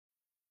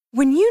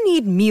When you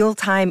need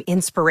mealtime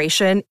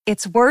inspiration,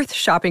 it's worth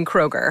shopping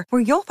Kroger,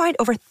 where you'll find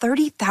over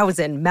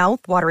 30,000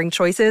 mouth-watering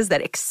choices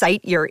that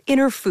excite your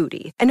inner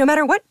foodie. And no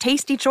matter what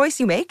tasty choice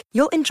you make,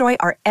 you'll enjoy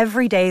our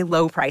everyday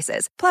low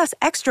prices, plus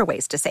extra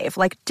ways to save,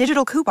 like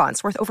digital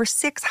coupons worth over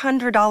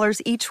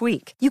 $600 each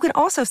week. You can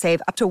also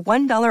save up to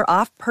 $1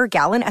 off per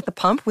gallon at the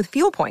pump with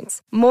fuel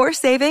points. More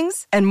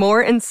savings and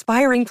more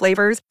inspiring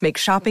flavors make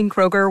shopping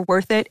Kroger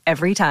worth it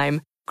every time.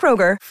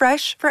 Kroger,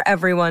 fresh for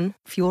everyone.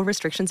 Fuel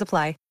restrictions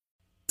apply.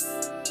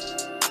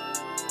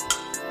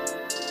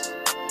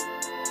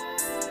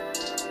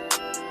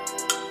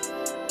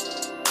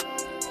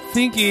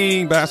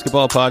 Thinking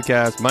Basketball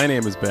Podcast. My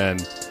name is Ben.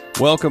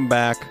 Welcome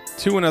back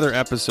to another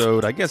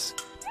episode. I guess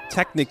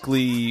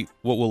technically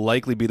what will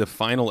likely be the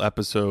final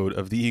episode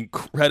of the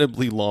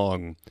incredibly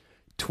long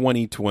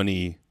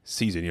 2020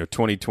 season.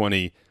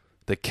 2020,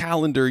 the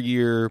calendar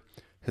year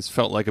has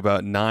felt like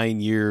about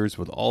 9 years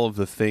with all of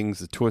the things,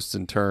 the twists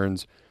and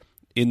turns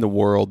in the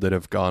world that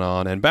have gone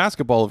on. And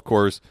basketball, of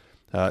course,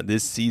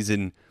 this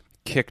season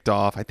kicked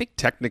off, I think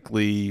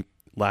technically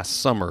last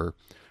summer,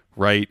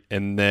 right?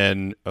 And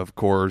then, of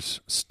course,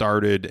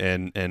 started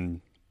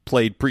and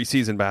played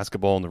preseason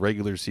basketball in the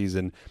regular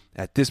season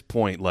at this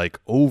point, like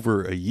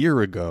over a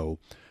year ago.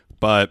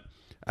 But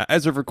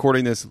as of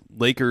recording this,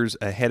 Lakers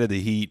ahead of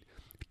the Heat,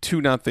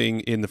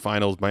 2-0 in the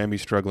finals. Miami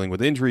struggling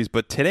with injuries.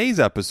 But today's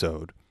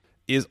episode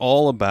is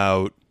all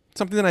about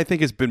something that I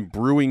think has been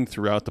brewing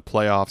throughout the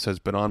playoffs, has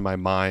been on my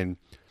mind,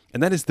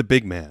 and that is the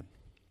big man.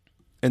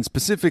 And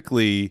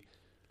specifically,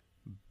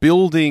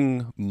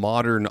 building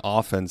modern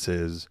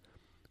offenses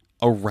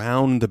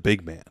around the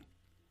big man.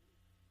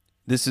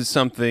 This is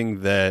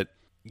something that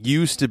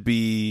used to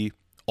be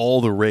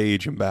all the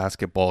rage in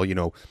basketball.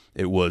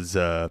 It was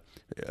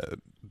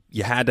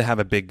you had to have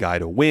a big guy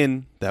to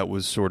win. That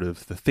was sort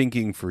of the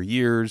thinking for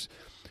years.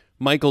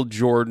 Michael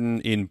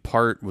Jordan, in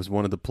part, was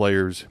one of the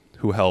players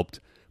who helped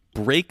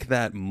break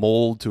that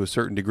mold to a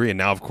certain degree. And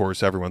now, of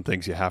course, everyone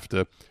thinks you have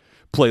to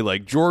play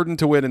like Jordan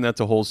to win, and that's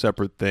a whole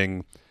separate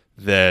thing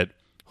that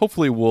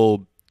hopefully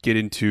we'll get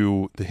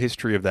into the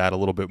history of that a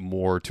little bit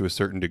more to a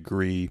certain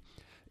degree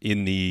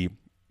in the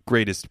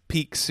Greatest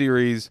Peak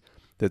series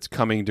that's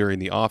coming during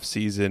the off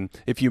season.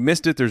 If you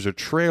missed it, there's a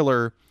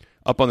trailer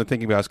up on the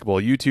Thinking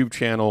Basketball YouTube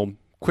channel.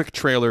 Quick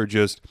trailer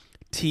just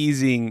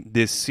teasing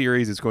this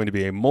series. It's going to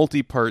be a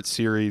multi-part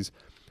series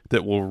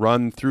that will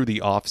run through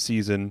the off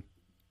season.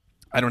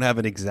 I don't have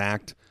an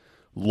exact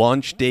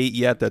launch date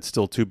yet. That's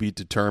still to be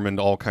determined.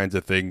 All kinds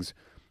of things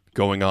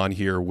going on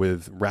here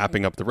with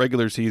wrapping up the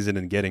regular season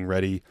and getting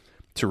ready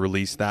to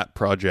release that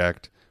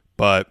project,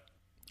 but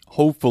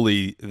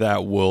hopefully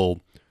that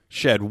will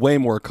shed way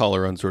more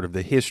color on sort of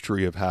the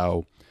history of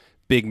how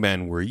big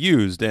men were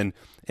used. And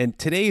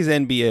today's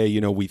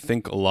NBA, we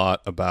think a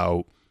lot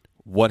about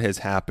what has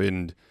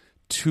happened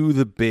to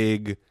the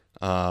big.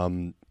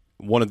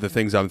 One of the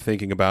things I'm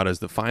thinking about as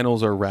the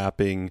finals are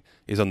wrapping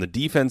is on the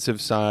defensive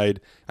side.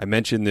 I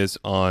mentioned this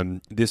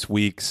on this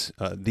week's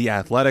The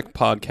Athletic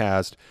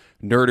podcast,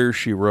 Nerder,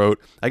 She Wrote.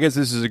 I guess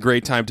this is a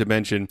great time to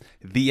mention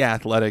The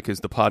Athletic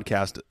is the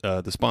podcast,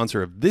 the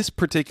sponsor of this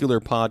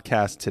particular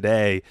podcast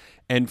today.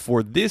 And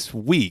for this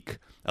week,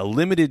 a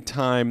limited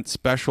time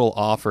special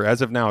offer,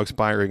 as of now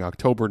expiring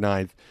October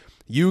 9th,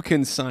 you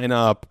can sign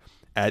up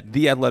at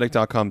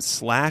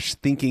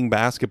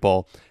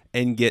theathletic.com/thinkingbasketball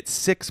and get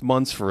 6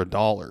 months for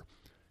 $1.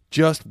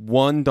 Just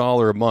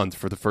 $1 a month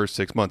for the first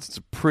 6 months. It's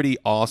a pretty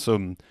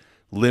awesome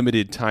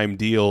limited time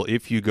deal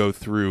if you go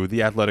through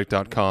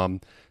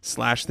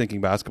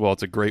theathletic.com/thinkingbasketball.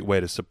 It's a great way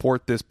to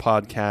support this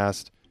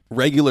podcast.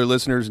 Regular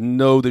listeners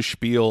know the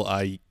spiel.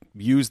 I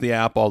use the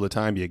app all the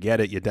time. You get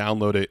it, you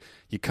download it,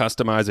 you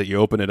customize it, you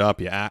open it up,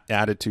 you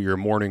add it to your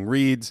morning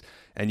reads,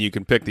 and you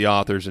can pick the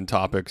authors and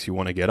topics you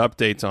want to get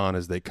updates on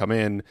as they come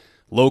in.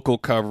 Local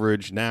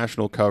coverage,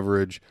 national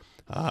coverage.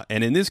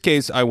 And in this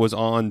case, I was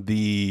on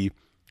the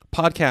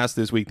podcast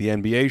this week, the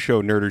NBA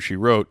show, Nerder, She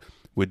Wrote,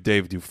 with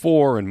Dave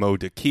Dufour and Mo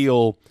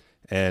Dakhil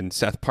and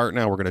Seth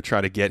Partnow. We're going to try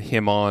to get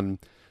him on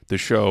the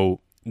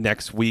show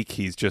next week.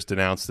 He's just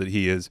announced that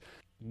he is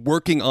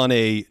working on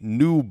a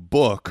new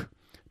book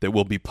that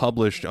will be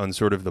published on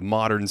sort of the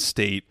modern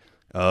state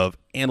of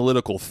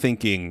analytical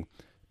thinking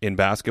in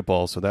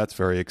basketball. So that's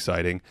very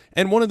exciting.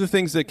 And one of the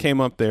things that came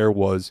up there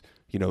was,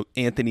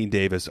 Anthony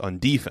Davis on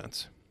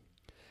defense.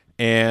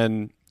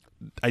 And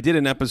I did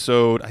an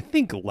episode, I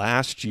think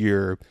last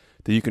year,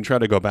 that you can try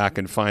to go back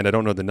and find, I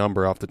don't know the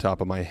number off the top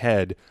of my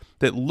head,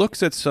 that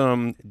looks at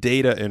some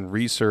data and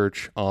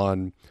research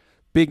on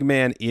big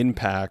man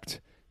impact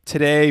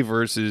today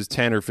versus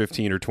 10 or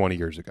 15 or 20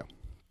 years ago.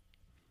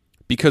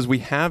 Because we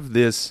have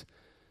this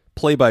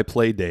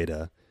play-by-play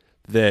data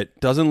that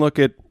doesn't look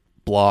at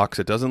blocks,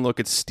 it doesn't look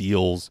at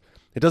steals,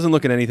 it doesn't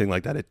look at anything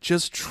like that. It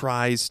just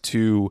tries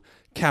to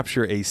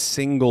capture a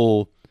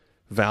single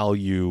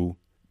value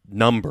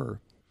number.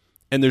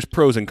 And there's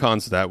pros and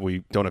cons to that.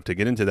 We don't have to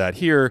get into that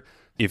here.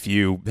 If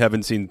you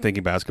haven't seen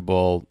Thinking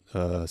Basketball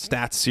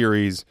stats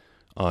series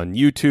on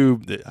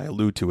YouTube. I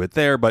allude to it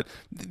there, but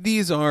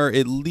these are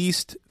at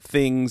least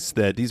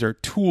these are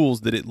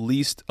tools that at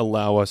least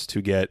allow us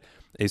to get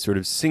a sort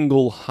of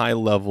single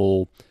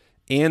high-level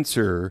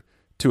answer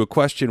to a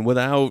question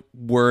without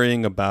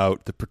worrying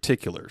about the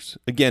particulars.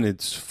 Again,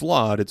 it's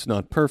flawed, it's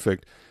not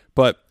perfect,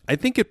 but I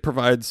think it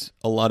provides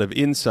a lot of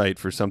insight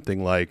for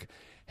something like,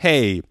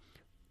 hey,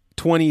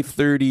 20,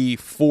 30,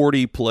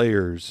 40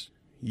 players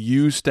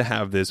used to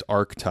have this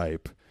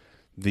archetype,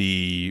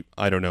 the,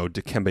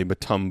 Dikembe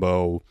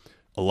Mutombo,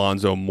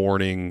 Alonzo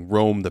Mourning,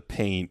 roam the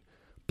paint,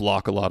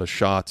 block a lot of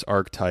shots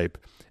archetype.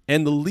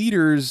 And the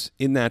leaders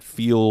in that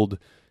field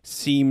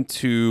seem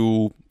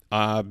to,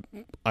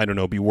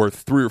 be worth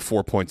 3 or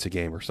 4 points a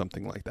game or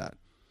something like that.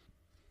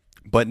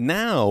 But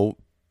now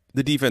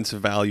the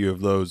defensive value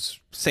of those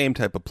same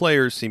type of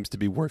players seems to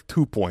be worth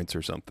 2 points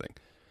or something.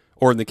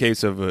 Or in the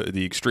case of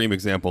the extreme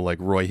example like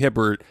Roy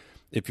Hibbert,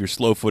 if you're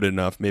slow-footed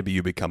enough, maybe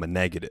you become a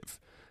negative.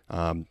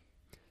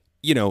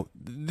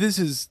 This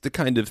is the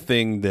kind of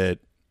thing that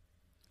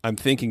I'm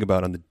thinking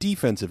about on the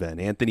defensive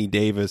end. Anthony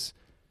Davis,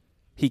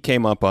 he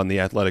came up on the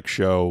Athletic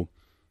show,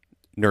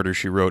 Nerder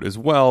She Wrote as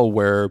well,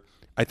 where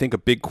I think a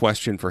big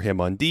question for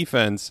him on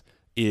defense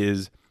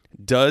is,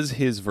 does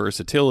his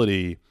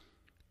versatility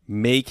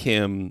make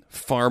him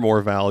far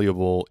more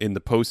valuable in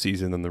the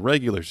postseason than the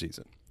regular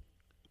season?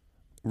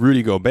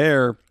 Rudy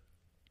Gobert,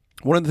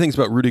 one of the things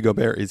about Rudy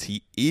Gobert is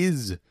he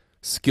is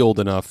skilled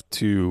enough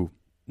to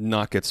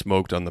not get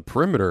smoked on the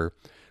perimeter,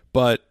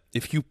 but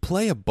if you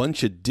play a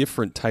bunch of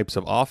different types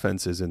of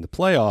offenses in the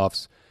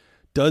playoffs,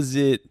 does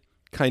it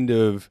kind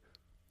of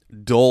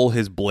dull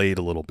his blade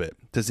a little bit?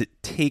 Does it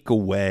take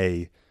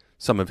away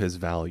some of his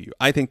value?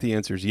 I think the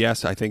answer is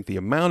yes. I think the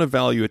amount of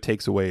value it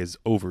takes away is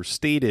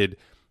overstated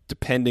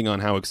depending on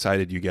how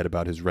excited you get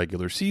about his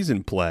regular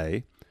season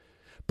play.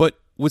 But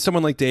with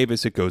someone like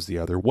Davis, it goes the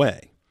other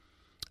way.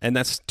 And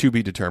that's to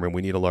be determined.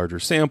 We need a larger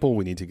sample.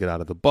 We need to get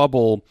out of the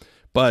bubble.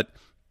 But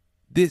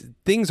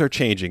things are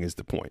changing is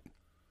the point.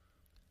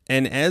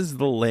 And as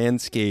the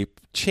landscape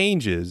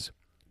changes,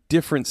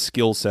 different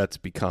skill sets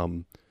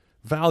become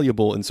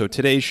valuable. And so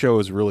today's show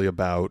is really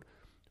about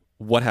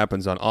what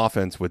happens on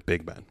offense with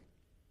big men.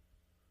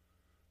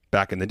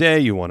 Back in the day,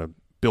 you want to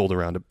build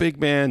around a big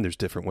man. There's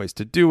different ways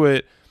to do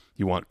it.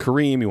 You want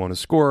Kareem, you want a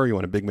scorer, you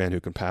want a big man who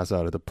can pass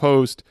out of the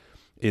post.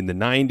 In the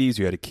 90s,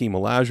 you had Akeem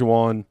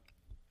Olajuwon.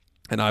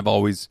 And I've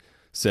always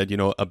said,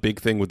 a big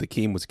thing with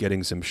Akeem was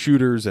getting some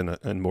shooters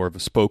and more of a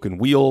spoken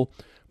wheel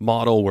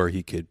model where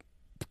he could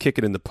kick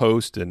it in the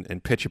post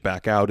and pitch it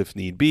back out if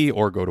need be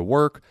or go to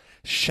work.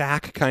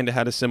 Shaq kind of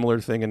had a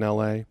similar thing in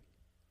L.A.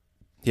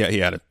 Yeah, he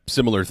had a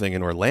similar thing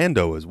in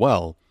Orlando as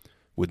well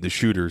with the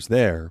shooters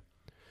there.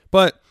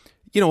 But,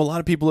 a lot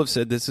of people have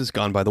said this has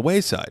gone by the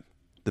wayside.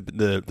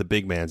 The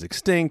big man's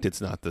extinct.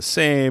 It's not the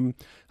same.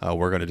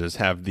 We're going to just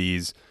have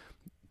these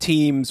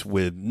teams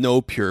with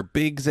no pure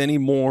bigs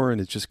anymore,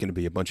 and it's just going to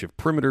be a bunch of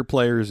perimeter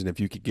players. And if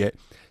you could get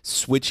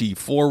switchy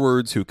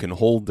forwards who can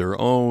hold their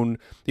own,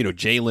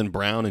 Jaylen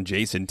Brown and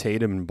Jason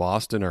Tatum in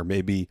Boston are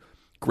maybe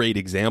great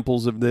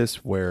examples of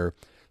this, where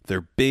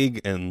they're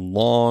big and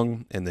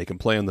long and they can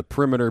play on the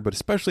perimeter. But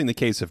especially in the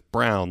case of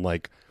Brown,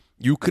 like,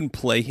 you can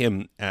play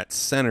him at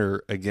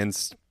center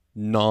against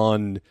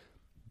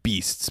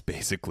non-beasts,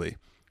 basically,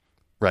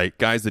 right?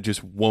 Guys that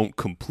just won't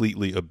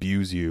completely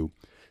abuse you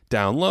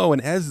down low.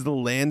 And as the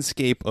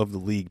landscape of the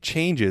league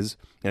changes,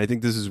 and I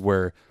think this is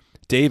where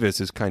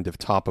Davis is kind of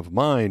top of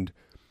mind,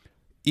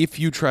 if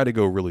you try to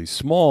go really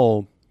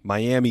small,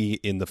 Miami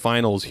in the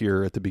finals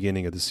here at the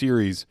beginning of the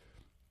series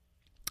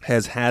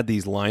has had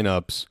these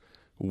lineups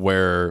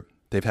where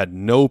they've had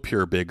no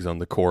pure bigs on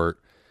the court,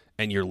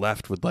 and you're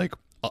left with like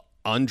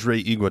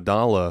Andre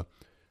Iguodala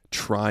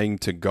trying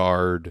to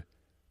guard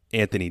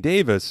Anthony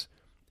Davis,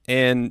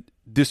 and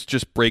this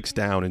just breaks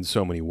down in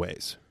so many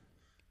ways.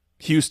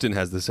 Houston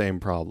has the same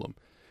problem.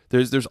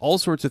 There's all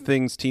sorts of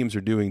things teams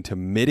are doing to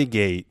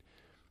mitigate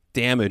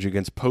damage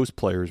against post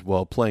players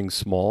while playing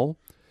small,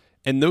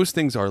 and those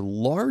things are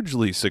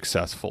largely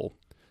successful,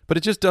 but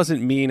it just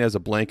doesn't mean as a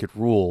blanket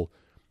rule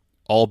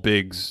all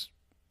bigs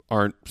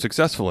aren't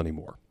successful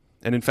anymore.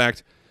 And in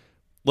fact,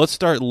 let's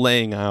start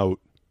laying out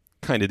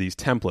kind of these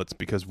templates,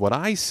 because what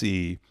I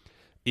see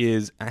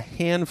is a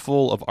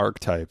handful of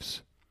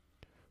archetypes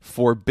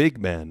for big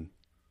men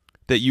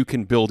that you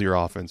can build your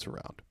offense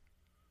around.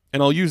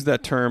 And I'll use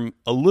that term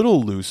a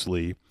little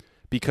loosely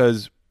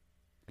because,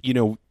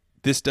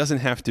 this doesn't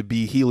have to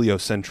be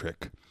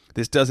heliocentric.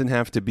 This doesn't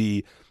have to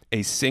be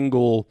a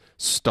single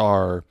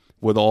star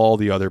with all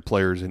the other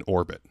players in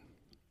orbit.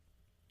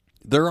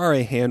 There are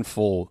a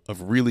handful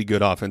of really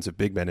good offensive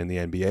big men in the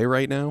NBA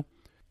right now.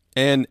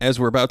 And as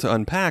we're about to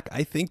unpack,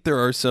 I think there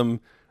are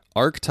some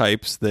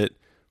archetypes that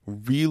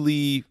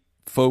really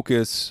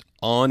focus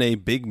on a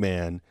big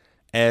man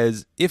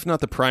as, if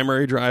not the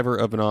primary driver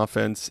of an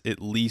offense,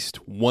 at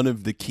least one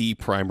of the key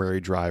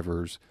primary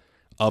drivers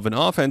of an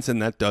offense,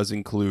 and that does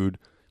include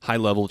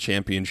high-level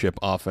championship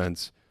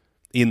offense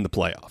in the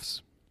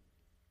playoffs.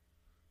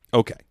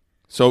 Okay,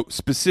 so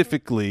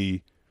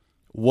specifically,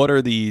 what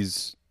are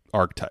these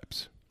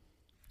archetypes?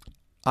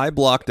 I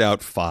blocked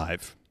out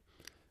 5.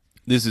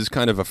 This is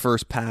kind of a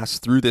first pass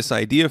through this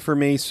idea for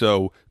me,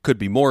 so could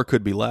be more,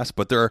 could be less,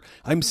 but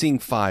I'm seeing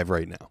 5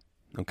 right now,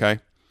 okay?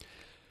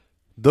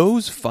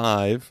 Those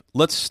 5,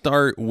 let's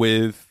start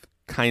with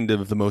kind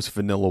of the most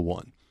vanilla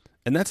one,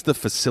 and that's the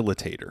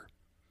facilitator.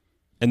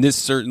 And this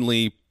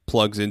certainly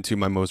plugs into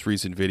my most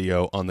recent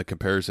video on the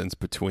comparisons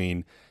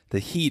between the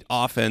Heat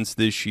offense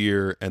this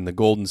year and the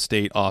Golden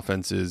State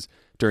offenses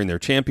during their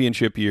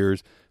championship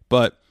years.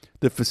 But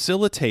the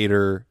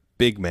facilitator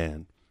big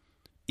man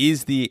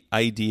is the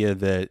idea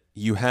that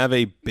you have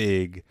a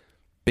big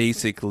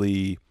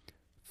basically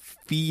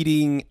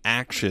feeding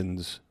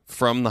actions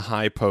from the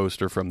high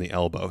post or from the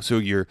elbow. So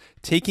you're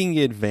taking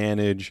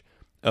advantage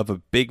of a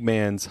big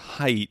man's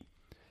height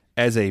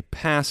as a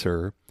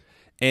passer,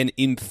 and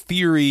in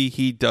theory,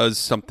 he does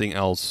something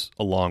else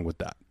along with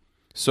that.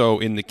 So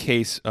in the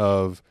case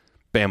of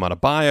Bam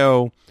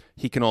Adebayo,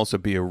 he can also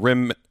be a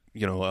rim,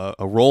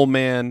 a roll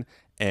man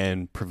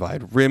and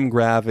provide rim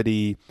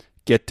gravity,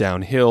 get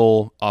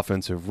downhill,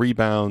 offensive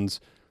rebounds,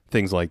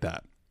 things like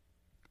that.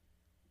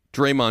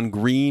 Draymond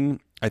Green,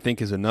 I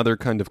think, is another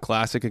kind of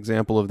classic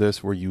example of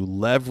this, where you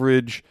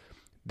leverage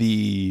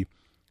the,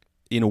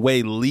 in a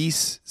way,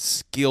 least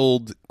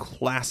skilled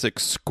classic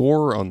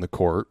scorer on the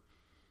court.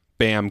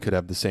 Bam could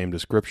have the same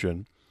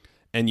description.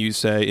 And you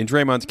say, in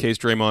Draymond's case,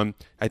 Draymond,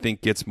 I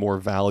think, gets more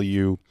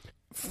value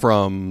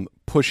from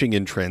pushing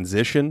in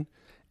transition,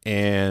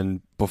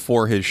 and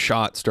before his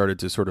shot started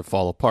to sort of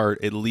fall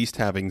apart, at least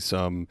having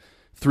some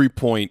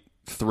three-point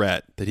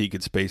threat that he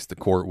could space the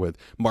court with.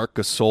 Marc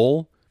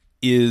Gasol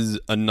is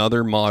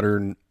another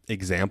modern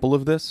example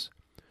of this,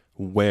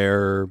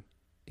 where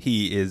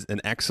he is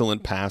an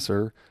excellent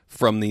passer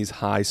from these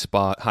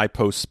high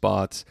post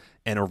spots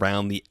and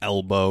around the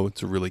elbow.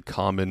 It's a really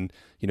common,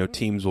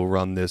 teams will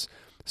run this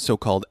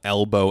so-called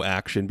elbow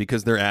action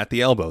because they're at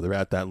the elbow. They're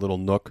at that little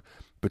nook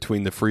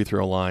between the free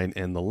throw line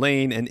and the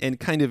lane, and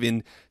kind of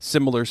in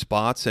similar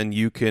spots, and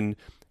you can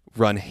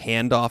run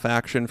handoff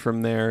action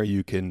from there.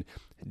 You can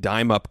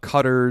dime up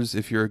cutters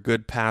if you're a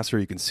good passer.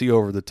 You can see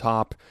over the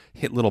top,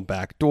 hit little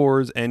back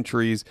doors,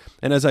 entries.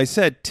 And as I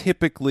said,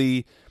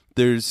 typically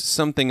there's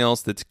something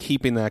else that's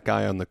keeping that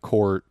guy on the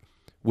court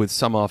with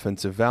some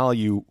offensive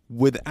value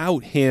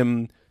without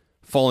him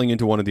falling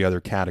into one of the other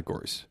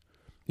categories.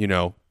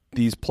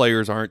 These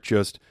players aren't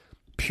just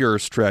pure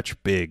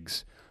stretch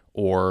bigs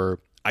or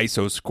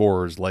ISO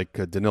scorers like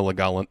Danilo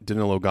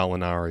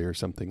Gallinari or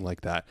something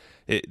like that.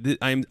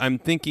 I'm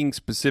thinking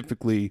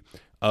specifically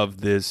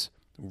of this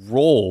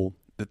role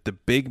that the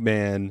big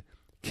man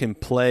can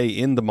play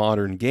in the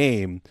modern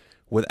game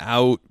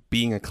without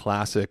being a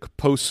classic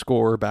post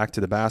scorer, back to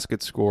the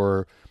basket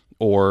scorer,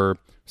 or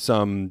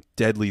some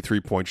deadly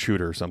three-point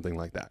shooter or something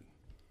like that.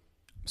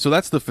 So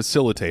that's the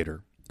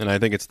facilitator, and I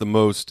think it's the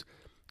most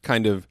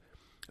kind of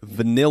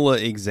vanilla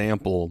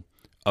example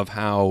of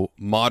how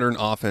modern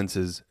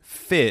offenses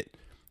fit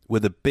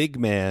with a big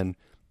man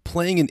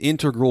playing an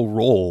integral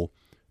role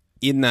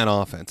in that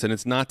offense. And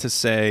it's not to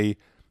say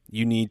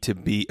you need to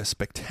be a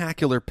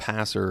spectacular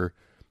passer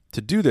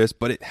to do this,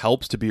 but it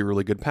helps to be a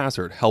really good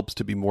passer. It helps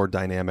to be more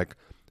dynamic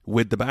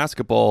with the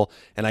basketball.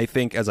 And I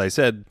think, as I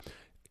said,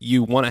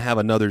 you want to have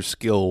another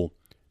skill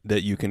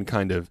that you can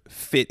kind of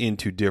fit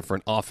into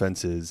different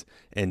offenses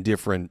and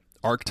different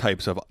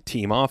archetypes of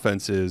team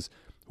offenses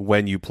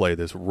when you play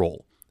this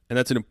role. And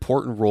that's an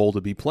important role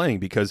to be playing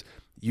because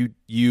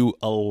you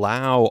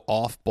allow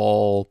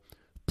off-ball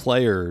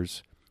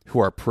players who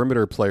are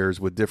perimeter players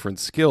with different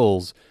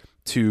skills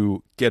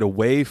to get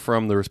away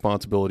from the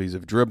responsibilities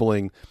of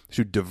dribbling,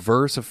 to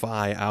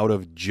diversify out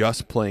of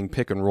just playing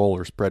pick and roll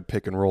or spread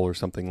pick and roll or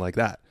something like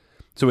that.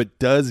 So it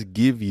does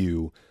give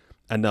you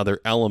another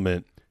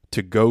element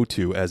to go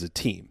to as a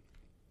team.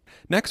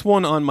 Next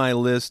one on my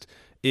list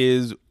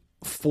is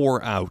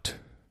 4 out.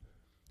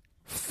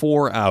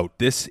 4 out.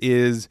 This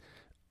is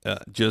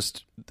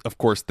just, of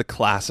course, the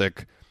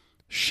classic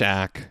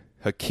Shaq,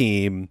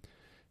 Hakeem,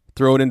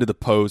 throw it into the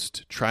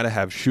post, try to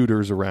have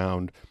shooters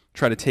around,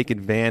 try to take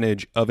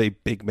advantage of a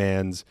big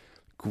man's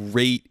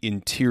great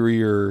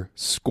interior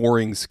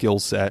scoring skill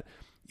set.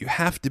 You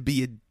have to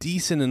be a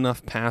decent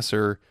enough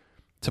passer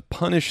to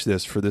punish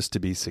this for this to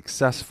be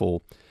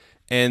successful.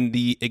 And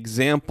the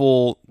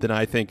example that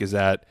I think is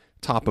at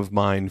top of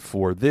mind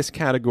for this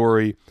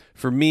category,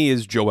 for me,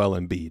 is Joel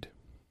Embiid.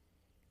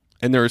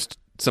 And there's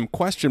some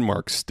question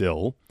marks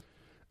still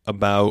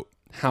about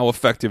how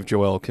effective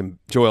Joel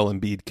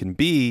Embiid can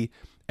be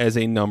as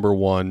a number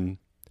one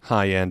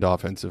high-end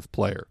offensive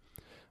player.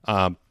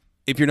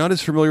 If you're not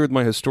as familiar with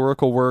my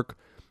historical work,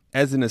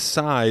 as an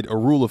aside, a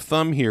rule of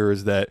thumb here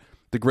is that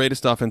the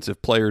greatest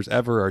offensive players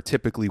ever are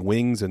typically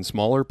wings and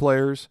smaller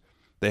players.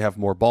 They have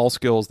more ball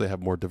skills, they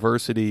have more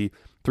diversity,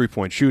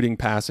 three-point shooting,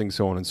 passing,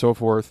 so on and so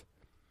forth.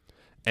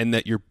 And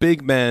that your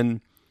big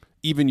men,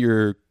 even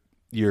your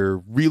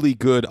really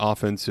good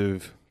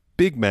offensive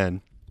big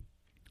men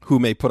who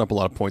may put up a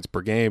lot of points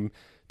per game,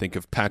 think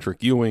of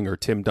Patrick Ewing or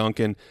Tim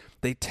Duncan,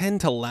 they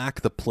tend to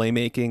lack the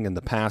playmaking and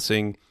the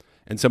passing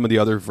and some of the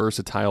other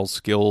versatile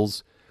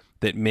skills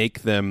that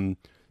make them,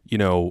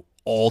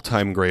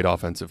 all-time great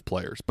offensive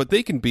players, but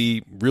they can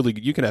be really,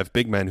 you can have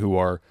big men who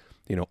are,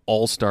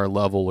 all-star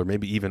level or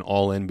maybe even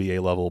all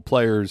NBA level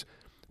players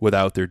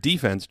without their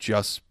defense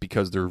just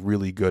because they're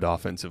really good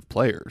offensive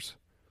players.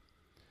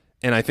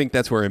 And I think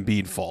that's where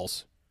Embiid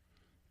falls.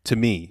 To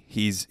me,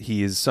 he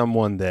is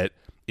someone that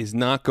is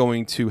not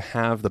going to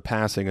have the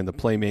passing and the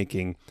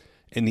playmaking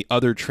and the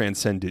other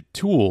transcendent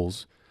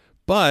tools,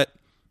 but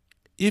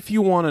if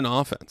you want an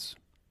offense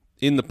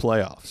in the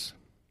playoffs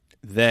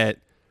that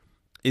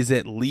is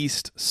at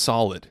least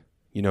solid,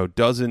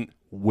 doesn't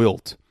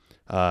wilt,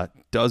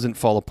 doesn't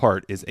fall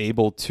apart, is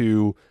able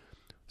to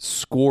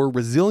score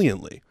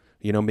resiliently.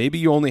 Maybe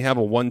you only have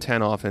a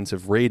 110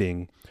 offensive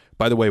rating.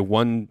 By the way,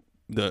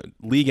 the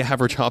league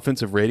average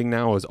offensive rating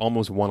now is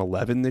almost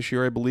 111 this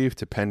year, I believe,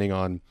 depending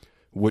on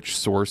which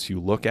source you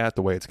look at,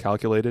 the way it's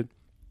calculated.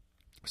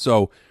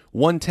 So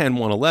 110,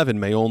 111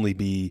 may only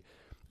be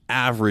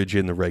average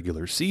in the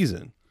regular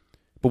season.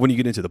 But when you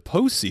get into the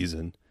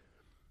postseason,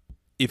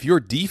 if your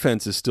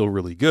defense is still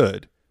really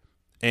good,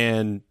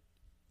 and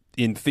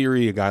in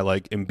theory, a guy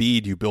like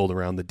Embiid, you build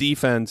around the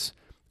defense,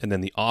 and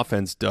then the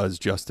offense does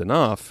just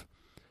enough,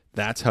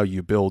 that's how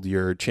you build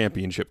your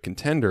championship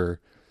contender,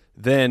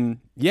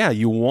 then, yeah,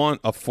 you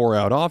want a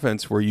 4-out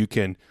offense where you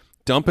can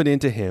dump it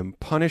into him,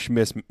 punish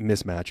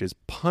mismatches,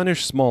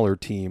 punish smaller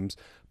teams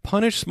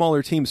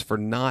for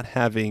not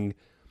having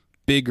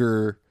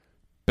bigger,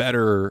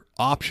 better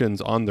options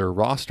on their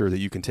roster that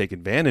you can take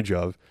advantage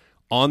of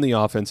on the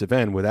offensive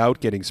end without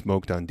getting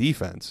smoked on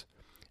defense.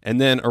 And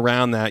then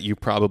around that, you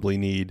probably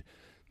need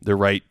the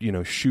right,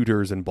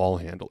 shooters and ball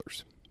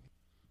handlers.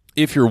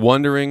 If you're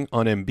wondering,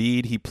 on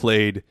Embiid, he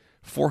played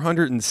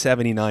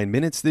 479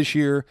 minutes this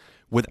year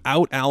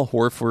without Al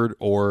Horford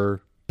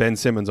or Ben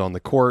Simmons on the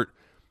court.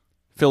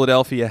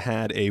 Philadelphia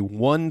had a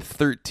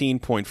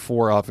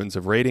 113.4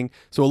 offensive rating,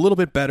 so a little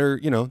bit better,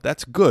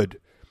 that's good.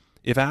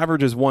 If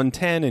average is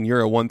 110 and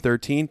you're at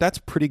 113, that's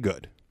pretty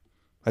good.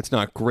 That's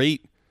not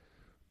great,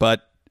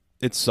 but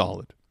it's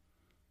solid.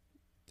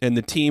 And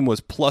the team was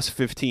plus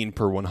 15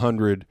 per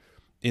 100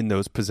 in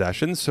those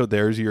possessions, so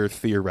there's your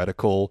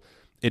theoretical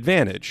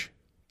advantage.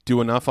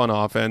 Do enough on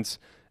offense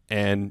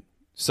and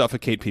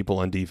suffocate people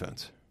on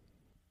defense.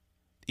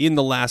 In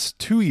the last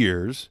 2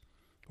 years,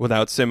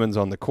 without Simmons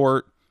on the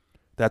court,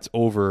 it's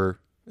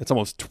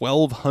almost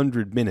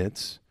 1,200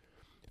 minutes.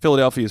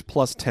 Philadelphia is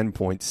plus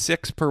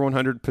 10.6 per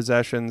 100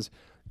 possessions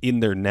in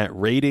their net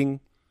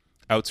rating,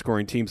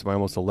 outscoring teams by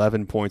almost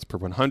 11 points per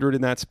 100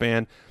 in that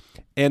span,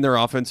 and their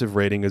offensive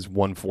rating is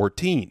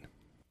 114,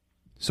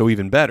 so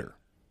even better.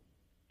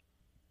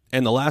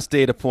 And the last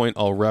data point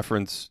I'll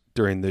reference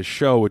during this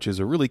show, which is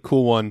a really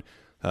cool one,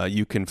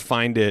 you can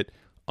find it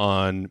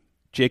on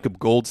Jacob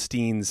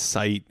Goldstein's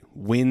site,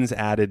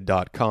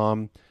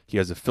 winsadded.com. He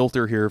has a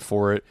filter here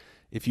for it.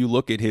 If you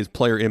look at his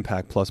player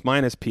impact plus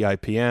minus,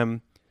 PIPM,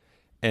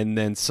 and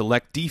then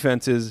select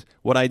defenses,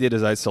 what I did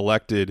is I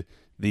selected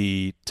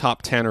the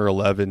top 10 or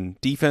 11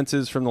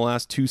 defenses from the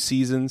last 2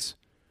 seasons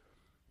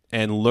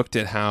and looked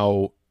at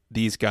how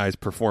these guys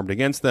performed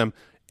against them.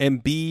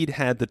 Embiid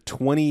had the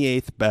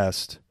 28th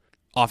best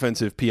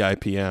offensive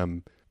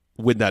PIPM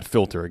with that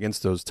filter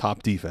against those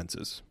top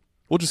defenses.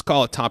 We'll just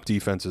call it top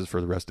defenses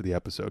for the rest of the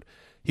episode.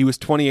 He was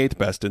 28th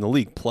best in the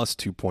league, plus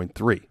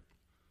 2.3.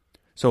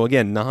 So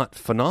again, not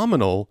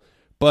phenomenal,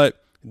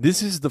 but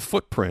this is the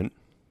footprint,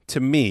 to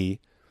me,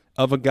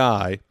 of a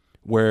guy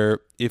where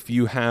if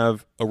you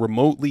have a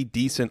remotely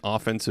decent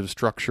offensive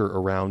structure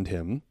around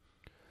him,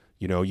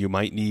 you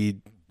might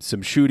need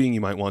some shooting,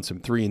 you might want some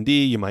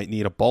 3-and-D, you might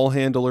need a ball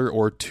handler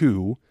or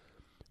 2,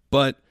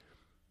 but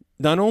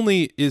not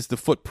only is the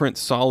footprint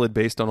solid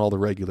based on all the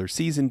regular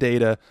season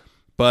data,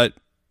 but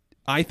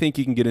I think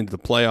you can get into the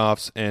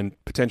playoffs and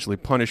potentially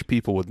punish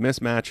people with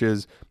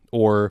mismatches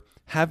or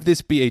have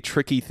this be a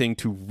tricky thing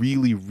to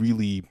really,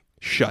 really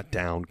shut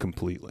down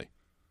completely.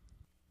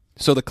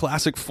 So the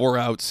classic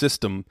 4-out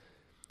system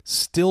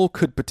still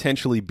could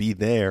potentially be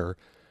there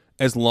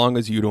as long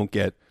as you don't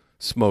get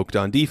smoked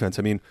on defense.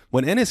 I mean,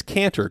 when Enes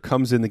Kanter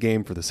comes in the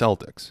game for the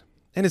Celtics,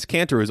 Enes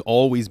Kanter has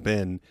always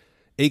been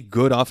a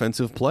good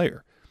offensive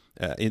player.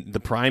 In the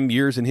prime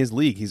years in his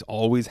league, he's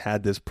always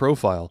had this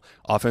profile,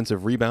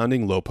 offensive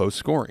rebounding, low post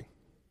scoring.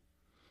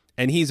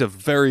 And he's a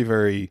very,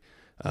 very,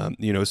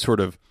 sort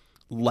of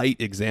light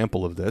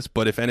example of this.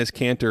 But if Enes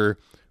Kanter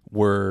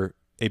were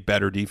a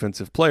better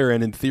defensive player,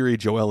 and in theory,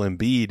 Joel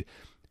Embiid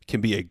can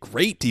be a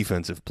great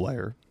defensive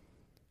player,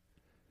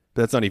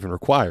 but that's not even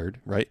required,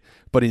 right?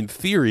 But in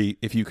theory,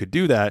 if you could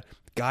do that,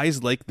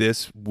 guys like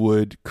this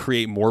would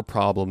create more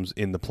problems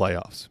in the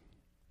playoffs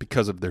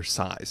because of their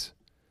size.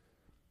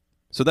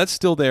 So that's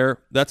still there.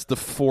 That's the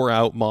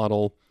 4-out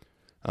model.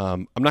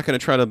 I'm not going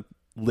to try to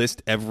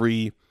list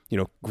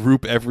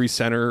group every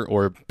center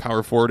or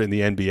power forward in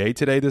the NBA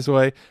today this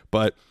way.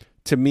 But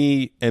to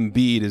me,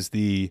 Embiid is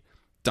the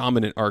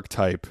dominant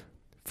archetype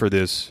for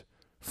this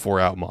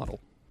 4-out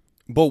model.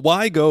 But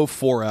why go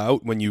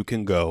 4-out when you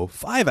can go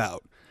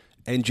 5-out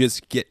and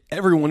just get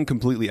everyone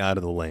completely out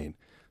of the lane?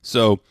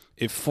 So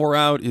if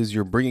 4-out is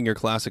you're bringing your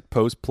classic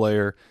post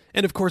player,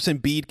 and of course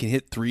Embiid can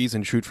hit threes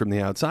and shoot from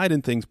the outside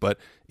and things, but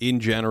in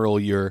general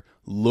you're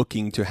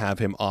looking to have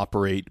him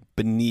operate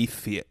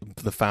beneath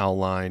the foul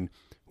line,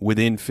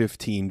 within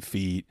 15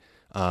 feet.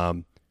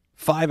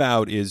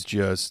 5-out is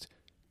just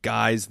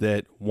guys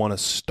that want to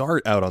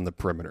start out on the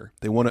perimeter.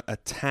 They want to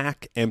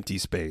attack empty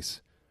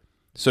space.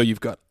 So you've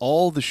got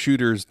all the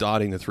shooters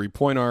dotting the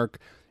three-point arc,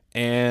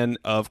 and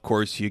of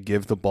course you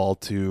give the ball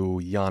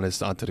to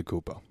Giannis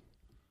Antetokounmpo.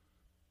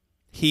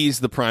 He's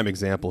the prime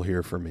example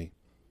here for me.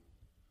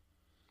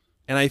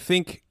 And I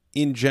think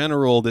in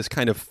general, this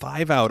kind of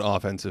 5-out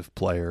offensive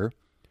player,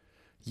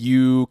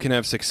 you can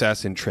have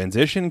success in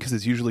transition because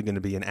it's usually going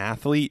to be an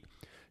athlete.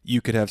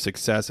 You could have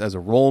success as a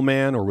roll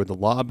man or with the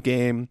lob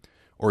game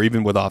or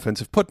even with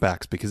offensive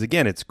putbacks because,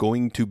 again, it's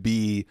going to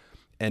be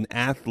an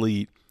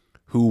athlete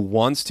who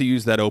wants to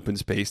use that open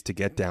space to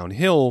get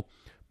downhill,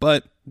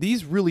 but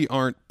these really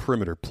aren't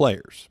perimeter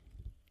players.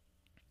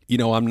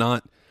 I'm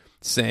not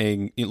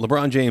saying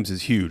LeBron James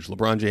is huge.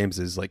 LeBron James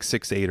is like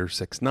 6'8" or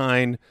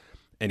 6'9",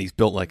 and he's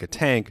built like a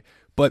tank,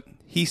 but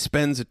he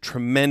spends a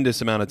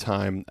tremendous amount of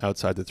time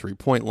outside the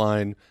three-point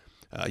line.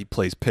 He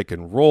plays pick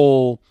and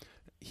roll.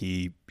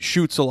 He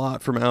shoots a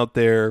lot from out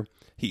there.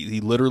 He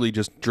literally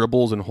just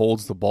dribbles and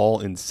holds the ball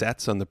in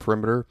sets on the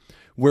perimeter,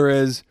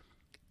 whereas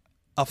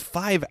a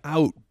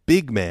 5-out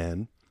big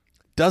man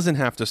doesn't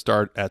have to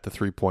start at the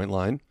three-point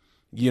line.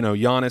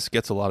 Giannis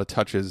gets a lot of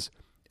touches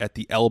at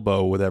the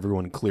elbow with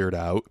everyone cleared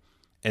out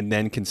and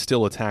then can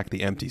still attack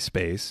the empty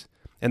space.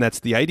 And that's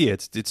the idea.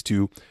 It's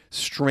to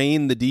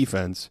strain the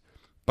defense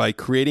by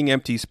creating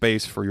empty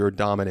space for your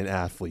dominant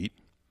athlete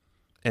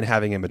and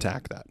having him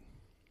attack that.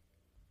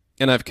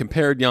 And I've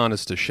compared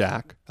Giannis to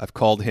Shaq. I've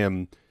called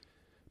him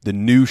the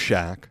new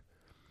Shaq,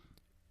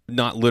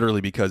 not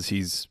literally because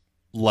he's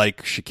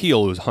like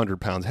Shaquille, who's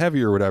 100 pounds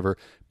heavier or whatever,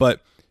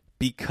 but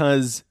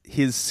because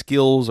his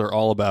skills are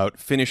all about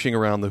finishing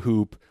around the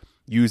hoop,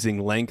 using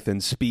length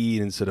and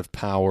speed instead of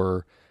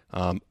power,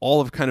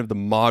 all of kind of the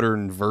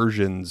modern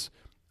versions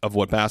of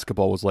what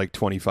basketball was like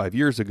 25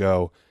 years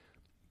ago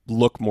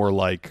look more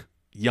like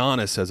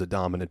Giannis as a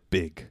dominant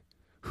big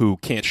who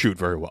can't shoot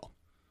very well,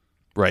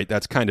 right?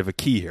 That's kind of a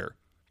key here.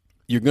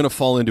 You're going to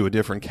fall into a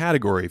different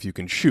category if you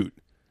can shoot.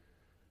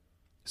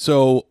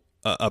 So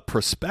a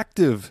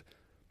prospective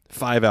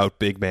 5-out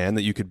big man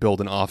that you could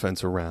build an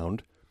offense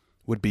around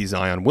would be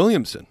Zion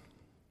Williamson.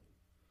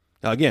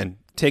 Now, again,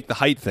 take the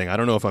height thing. I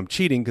don't know if I'm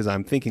cheating because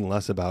I'm thinking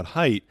less about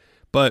height,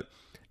 but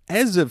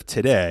as of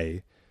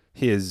today,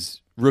 his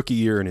rookie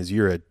year and his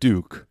year at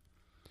Duke,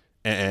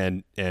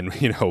 and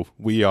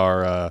we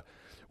are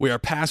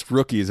past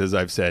rookies, as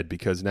I've said,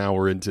 because now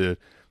we're into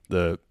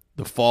the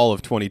fall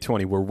of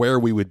 2020. We're where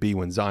we would be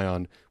when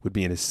Zion would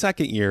be in his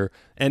second year,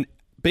 and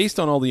based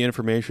on all the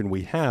information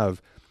we have,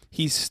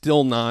 he's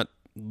still not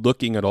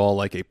looking at all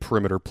like a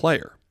perimeter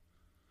player.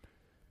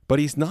 But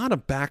he's not a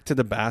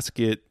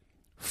back-to-the-basket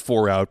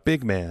 4-out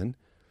big man,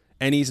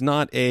 and he's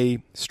not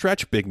a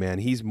stretch big man.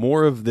 He's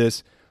more of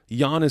this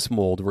Giannis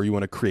mold where you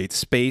want to create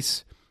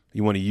space.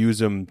 You want to use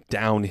him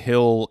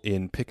downhill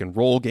in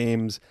pick-and-roll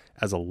games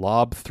as a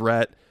lob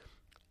threat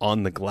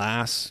on the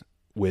glass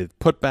with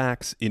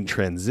putbacks in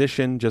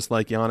transition, just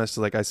like Giannis,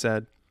 like I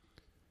said.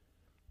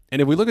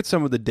 And if we look at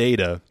some of the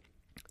data,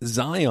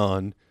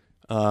 Zion,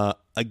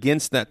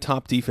 against that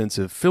top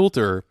defensive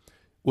filter,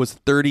 was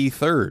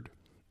 33rd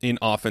in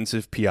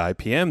offensive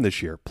PIPM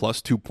this year,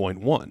 plus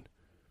 2.1.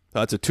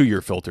 That's a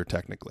 2-year filter,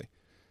 technically.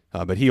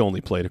 But he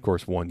only played, of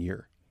course, 1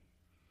 year.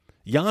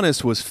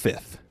 Giannis was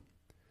 5th.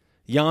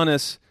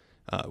 Giannis,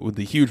 with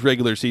the huge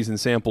regular season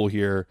sample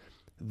here,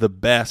 the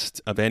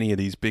best of any of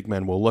these big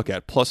men we'll look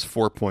at, plus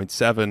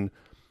 4.7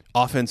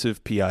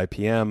 offensive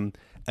PIPM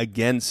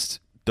against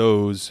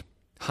those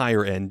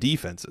higher-end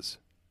defenses.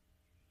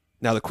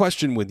 Now, the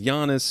question with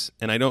Giannis,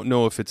 and I don't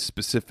know if it's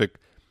specific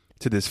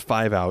to this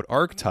 5-out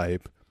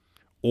archetype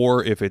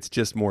or if it's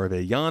just more of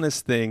a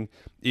Giannis thing,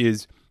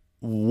 is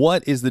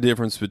what is the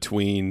difference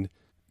between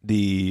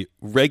the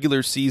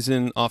regular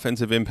season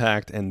offensive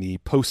impact and the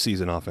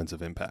postseason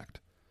offensive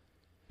impact?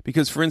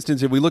 Because, for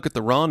instance, if we look at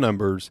the raw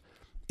numbers,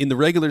 in the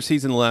regular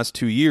season the last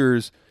 2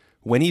 years,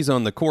 when he's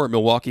on the court,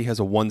 Milwaukee has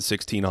a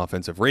 116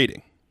 offensive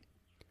rating.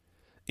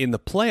 In the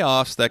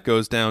playoffs, that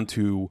goes down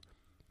to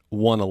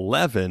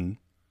 111,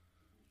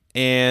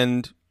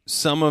 and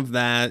some of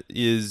that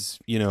is,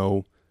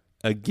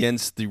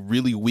 against the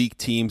really weak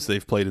teams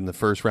they've played in the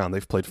first round.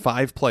 They've played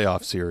 5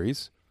 playoff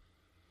series,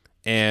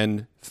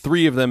 and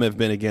 3 of them have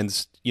been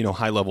against,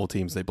 high-level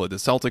teams. They played the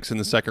Celtics in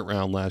the second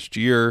round last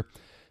year.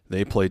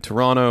 They played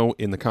Toronto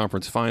in the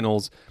conference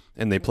finals,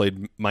 and they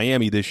played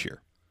Miami this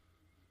year.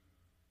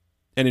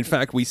 And in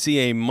fact, we see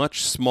a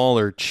much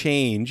smaller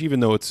change, even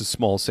though it's a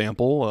small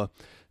sample,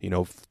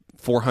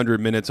 400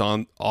 minutes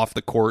off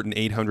the court and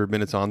 800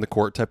 minutes on the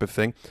court type of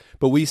thing.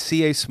 But we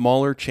see a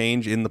smaller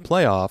change in the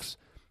playoffs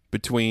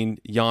between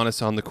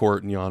Giannis on the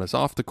court and Giannis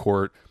off the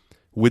court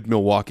with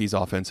Milwaukee's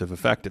offensive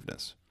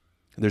effectiveness.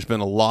 And there's been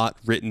a lot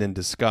written and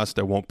discussed,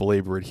 I won't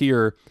belabor it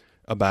here,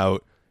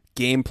 about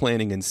game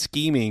planning and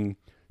scheming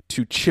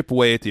to chip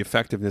away at the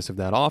effectiveness of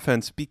that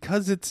offense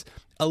because it's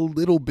a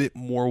little bit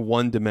more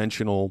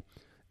one-dimensional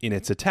in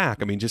its attack.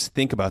 I mean, just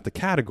think about the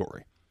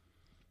category.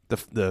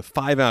 The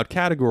 5-out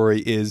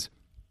category is,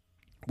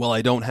 well,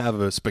 I don't have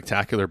a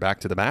spectacular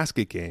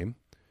back-to-the-basket game,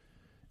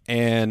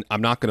 and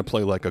I'm not going to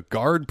play like a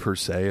guard per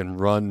se and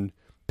run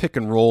pick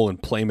and roll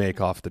and play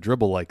make off the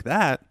dribble like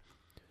that,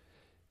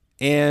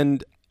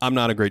 and I'm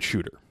not a great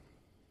shooter.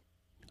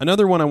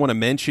 Another one I want to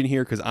mention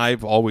here, because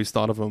I've always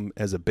thought of him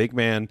as a big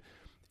man,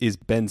 is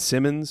Ben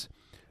Simmons.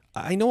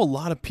 I know a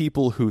lot of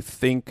people who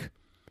think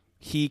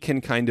he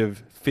can kind of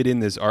fit in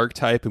this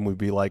archetype and would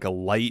be like a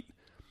light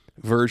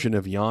version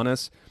of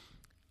Giannis.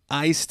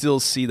 I still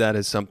see that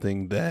as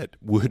something that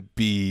would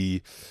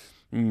be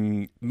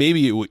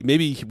maybe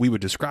we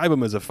would describe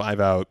him as a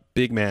 5-out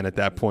big man at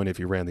that point if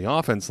he ran the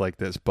offense like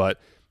this,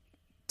 but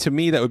to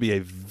me that would be a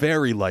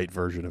very light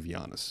version of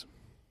Giannis.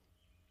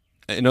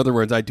 In other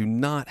words, I do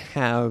not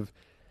have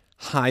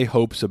high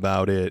hopes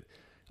about it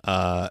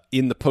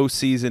in the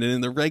postseason, and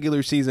in the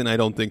regular season I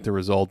don't think the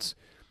results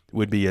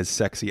would be as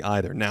sexy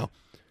either. Now,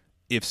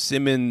 if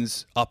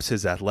Simmons ups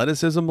his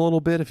athleticism a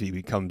little bit, if he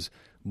becomes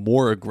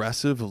more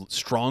aggressive,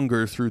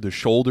 stronger through the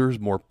shoulders,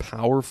 more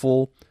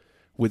powerful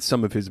with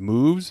some of his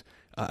moves,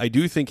 I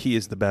do think he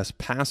is the best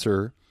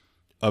passer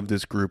of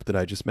this group that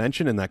I just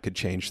mentioned, and that could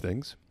change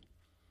things.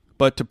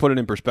 But to put it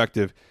in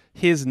perspective,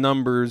 his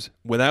numbers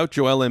without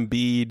Joel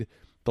Embiid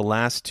the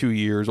last 2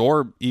 years,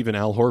 or even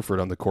Al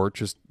Horford on the court,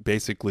 just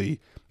basically,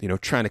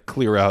 trying to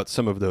clear out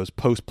some of those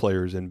post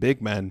players and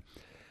big men.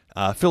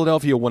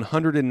 Philadelphia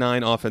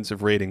 109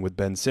 offensive rating with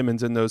Ben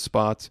Simmons in those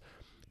spots.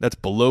 That's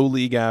below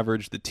league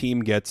average. The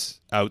team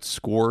gets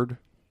outscored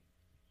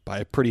by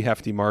a pretty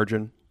hefty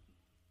margin.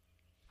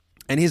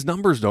 And his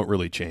numbers don't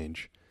really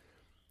change.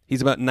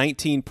 He's about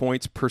 19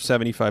 points per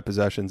 75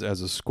 possessions as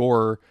a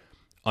scorer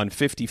on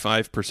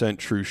 55%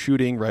 true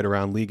shooting, right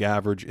around league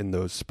average in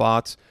those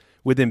spots.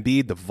 With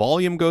Embiid, the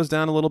volume goes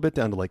down a little bit,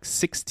 down to like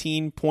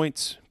 16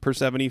 points per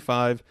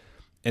 75,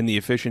 and the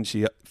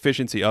efficiency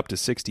up to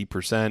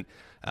 60%.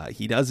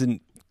 He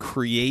doesn't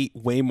create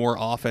way more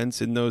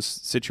offense in those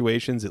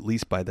situations, at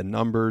least by the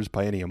numbers,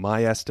 by any of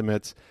my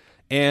estimates.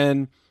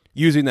 And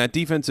using that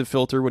defensive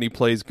filter when he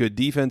plays good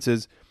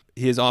defenses,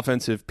 his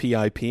offensive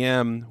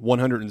PIPM,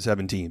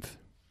 117th,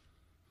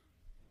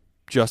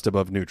 just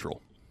above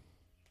neutral.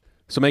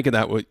 So make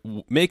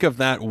of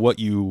that what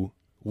you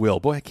will.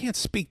 Boy, I can't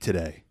speak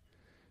today.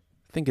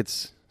 I think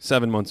it's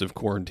 7 months of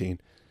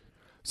quarantine.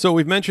 So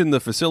we've mentioned the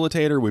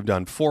facilitator. We've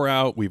done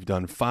 4-out. We've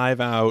done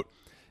 5-out.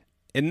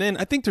 And then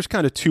I think there's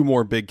kind of two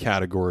more big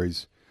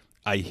categories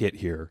I hit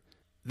here.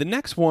 The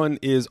next one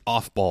is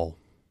off-ball.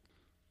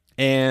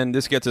 And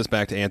this gets us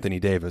back to Anthony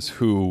Davis,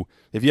 who,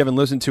 if you haven't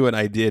listened to it,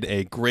 I did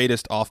a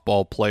greatest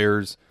off-ball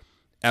players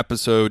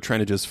episode trying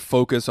to just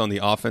focus on the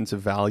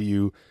offensive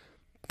value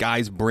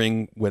guys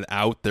bring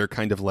without their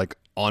kind of like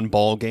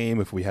on-ball game,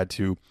 if we had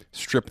to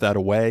strip that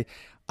away.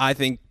 I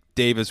think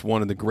Davis,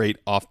 one of the great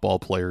off-ball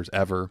players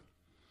ever,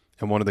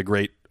 and one of the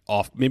great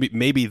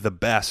maybe the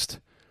best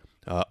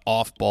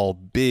off-ball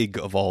big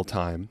of all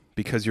time,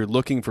 because you're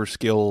looking for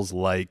skills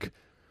like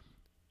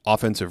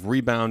offensive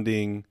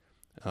rebounding,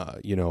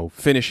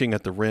 finishing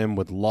at the rim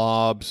with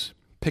lobs,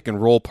 pick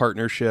and roll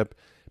partnership,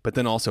 but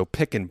then also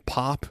pick and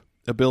pop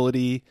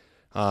ability.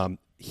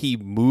 He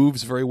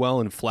moves very well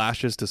and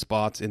flashes to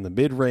spots in the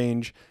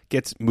mid-range,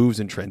 gets moves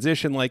in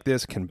transition like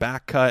this, can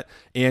back cut,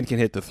 and can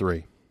hit the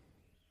three.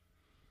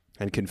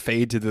 And can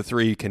fade to the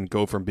three, can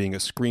go from being a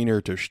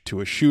screener to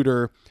a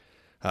shooter.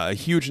 A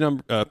huge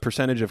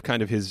percentage of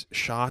kind of his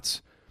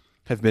shots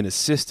have been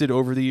assisted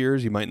over the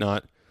years. You might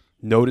not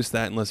notice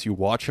that unless you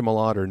watch him a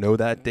lot or know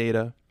that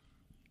data.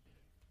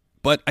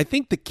 But I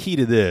think the key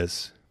to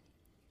this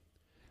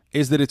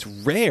is that it's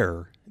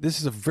rare. This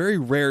is a very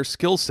rare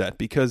skill set,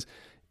 because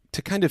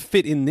to kind of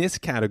fit in this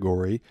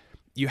category,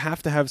 you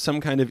have to have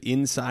some kind of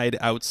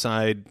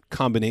inside-outside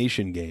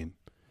combination game.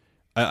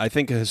 I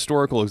think a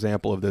historical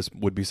example of this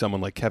would be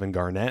someone like Kevin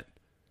Garnett,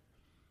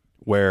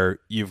 where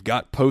you've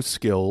got post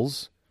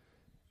skills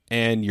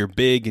and you're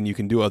big and you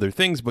can do other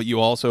things, but you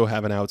also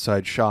have an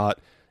outside shot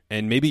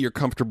and maybe you're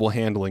comfortable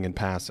handling and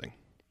passing.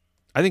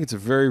 I think it's a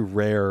very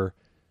rare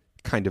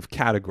kind of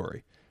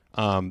category.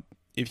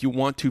 If you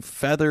want to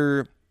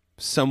feather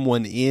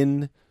someone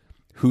in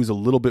who's a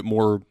little bit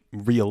more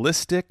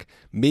realistic,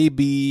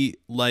 maybe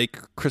like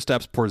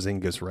Kristaps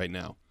Porzingis right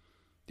now.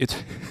 It's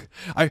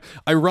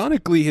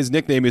ironically, his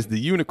nickname is the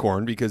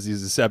Unicorn because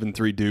he's a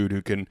 7'3" dude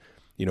who can,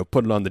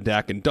 put it on the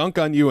deck and dunk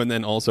on you and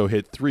then also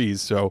hit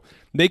threes. So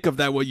make of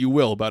that what you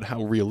will about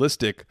how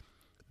realistic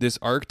this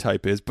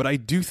archetype is. But I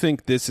do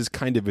think this is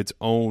kind of its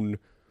own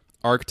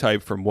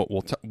archetype from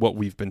what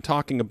we've been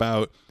talking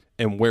about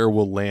and where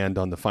we'll land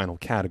on the final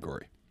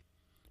category.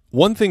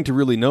 One thing to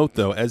really note,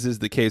 though, as is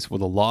the case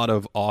with a lot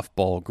of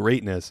off-ball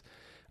greatness,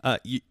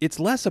 it's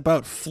less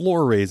about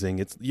floor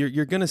raising.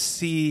 You're going to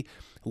see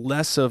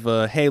less of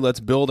a, hey, let's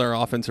build our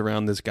offense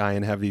around this guy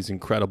and have these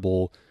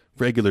incredible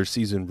regular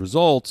season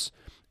results,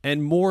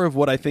 and more of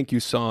what I think you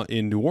saw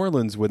in New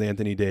Orleans with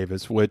Anthony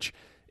Davis, which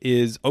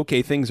is,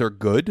 okay, things are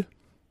good,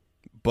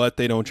 but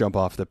they don't jump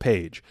off the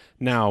page.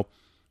 Now,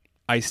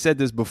 I said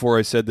this before.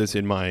 I said this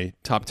in my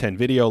top 10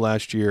 video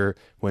last year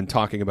when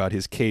talking about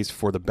his case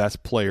for the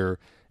best player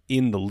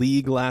in the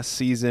league last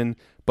season.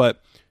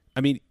 But,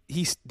 I mean,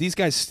 these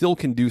guys still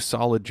can do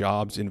solid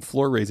jobs in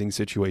floor-raising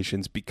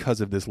situations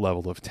because of this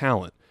level of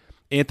talent.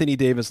 Anthony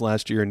Davis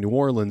last year in New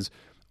Orleans,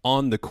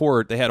 on the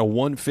court, they had a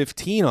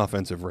 115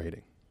 offensive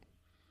rating.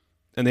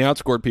 And they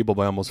outscored people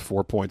by almost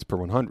 4 points per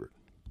 100.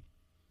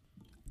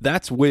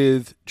 That's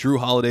with Drew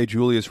Holiday,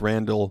 Julius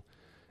Randle,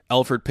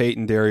 Elfrid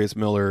Payton, Darius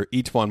Miller,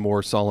 E'Twaun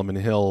Moore, Solomon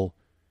Hill,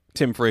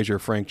 Tim Frazier,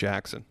 Frank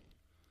Jackson.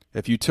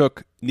 If you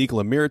took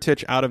Nikola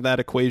Mirotic out of that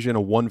equation,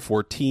 a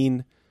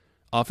 114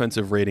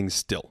 offensive rating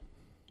still.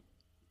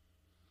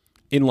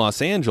 In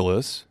Los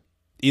Angeles,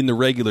 in the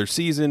regular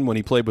season, when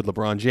he played with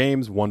LeBron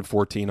James,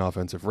 114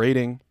 offensive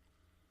rating.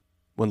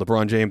 When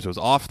LeBron James was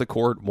off the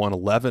court,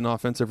 111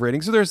 offensive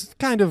rating. So there's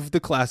kind of the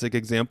classic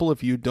example.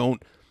 If you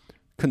don't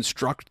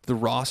construct the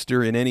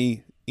roster in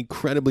any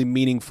incredibly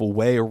meaningful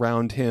way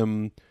around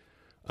him,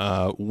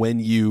 when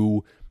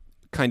you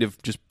kind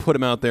of just put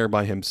him out there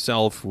by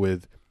himself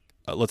with,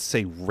 let's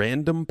say,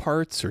 random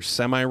parts or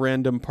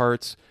semi-random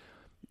parts,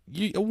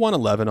 a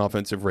 111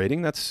 offensive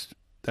rating, that's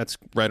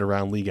right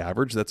around league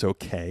average. That's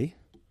okay.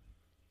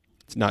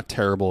 It's not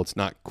terrible. It's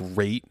not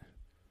great.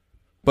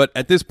 But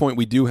at this point,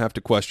 we do have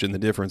to question the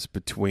difference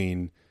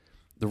between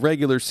the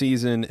regular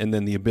season and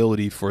then the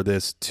ability for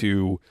this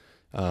to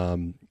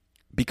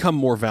become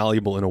more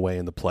valuable in a way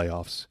in the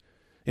playoffs.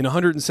 In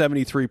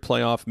 173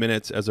 playoff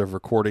minutes as of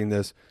recording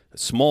this, a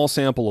small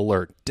sample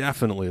alert,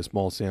 definitely a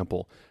small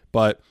sample,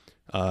 but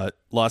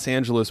Los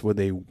Angeles with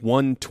a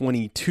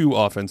 122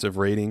 offensive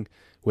rating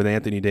with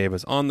Anthony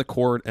Davis on the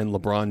court and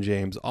LeBron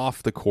James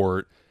off the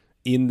court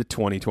in the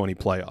 2020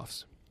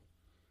 playoffs.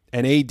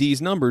 And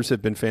AD's numbers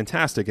have been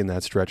fantastic in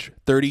that stretch.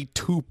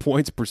 32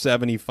 points per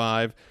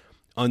 75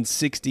 on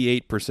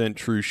 68%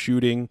 true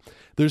shooting.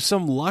 There's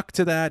some luck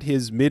to that.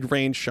 His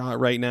mid-range shot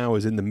right now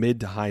is in the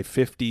mid to high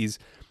 50s.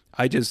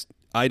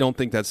 I don't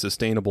think that's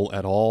sustainable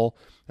at all.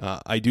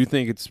 I do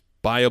think it's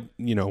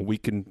we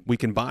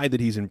can buy that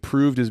he's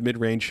improved his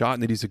mid-range shot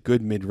and that he's a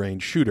good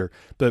mid-range shooter.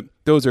 But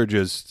those are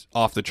just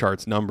off the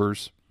charts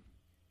numbers.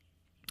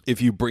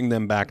 If you bring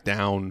them back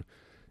down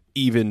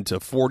even to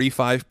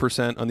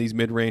 45% on these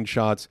mid-range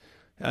shots,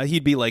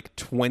 he'd be like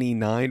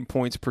 29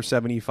 points per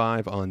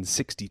 75 on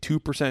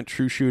 62%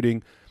 true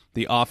shooting.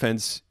 The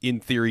offense, in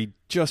theory,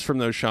 just from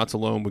those shots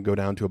alone would go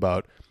down to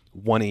about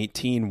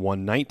 118,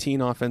 119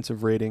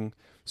 offensive rating.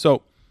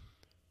 So,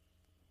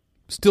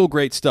 still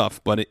great stuff,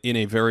 but in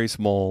a very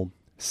small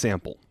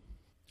sample.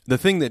 The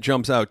thing that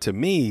jumps out to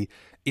me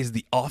is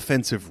the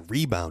offensive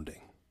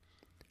rebounding.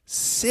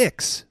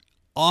 6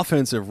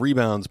 offensive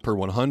rebounds per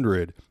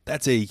 100.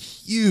 That's a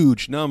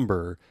huge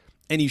number.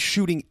 And he's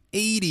shooting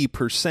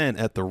 80%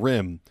 at the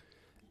rim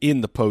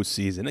in the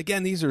postseason.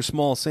 Again, these are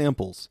small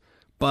samples,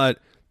 but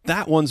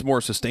that one's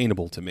more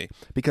sustainable to me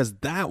because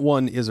that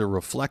one is a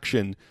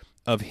reflection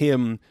of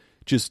him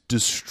just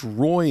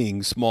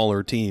destroying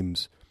smaller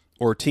teams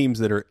or teams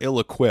that are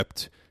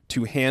ill-equipped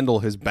to handle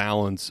his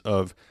balance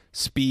of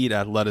speed,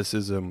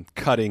 athleticism,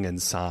 cutting,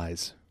 and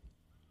size.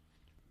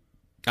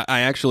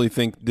 I actually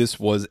think this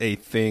was a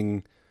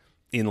thing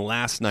in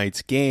last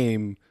night's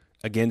game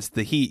against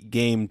the Heat,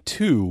 Game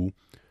 2,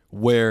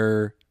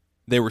 where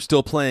they were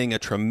still playing a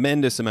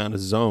tremendous amount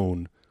of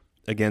zone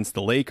against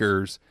the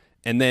Lakers,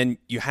 and then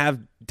you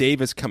have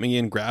Davis coming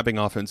in, grabbing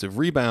offensive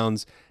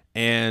rebounds,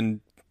 and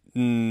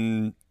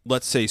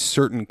let's say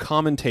certain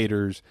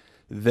commentators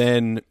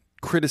then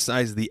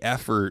criticize the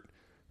effort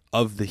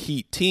of the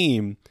Heat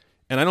team,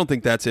 and I don't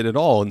think that's it at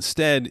all.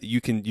 Instead,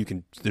 you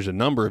can. There's a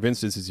number of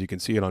instances you can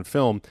see it on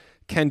film.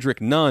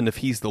 Kendrick Nunn, if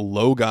he's the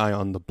low guy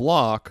on the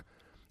block,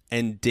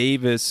 and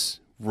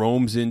Davis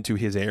roams into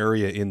his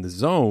area in the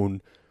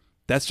zone,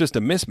 that's just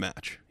a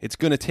mismatch. It's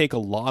going to take a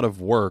lot of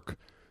work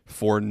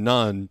for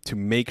Nunn to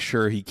make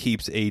sure he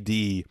keeps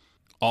AD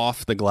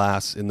off the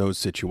glass in those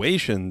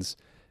situations.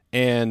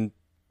 And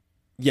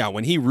yeah,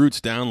 when he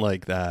roots down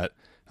like that,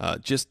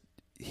 just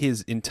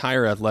his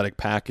entire athletic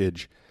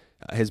package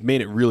has made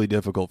it really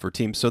difficult for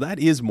teams. So that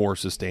is more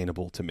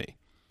sustainable to me.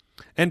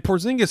 And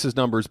Porzingis'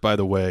 numbers, by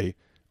the way,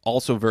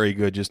 also very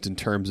good just in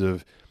terms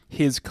of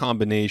his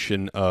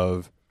combination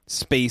of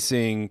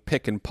spacing,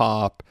 pick and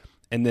pop,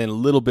 and then a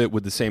little bit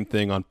with the same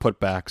thing on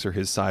putbacks or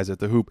his size at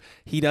the hoop.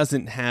 He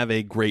doesn't have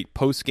a great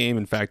post game.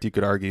 In fact, you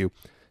could argue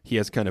he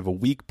has kind of a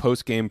weak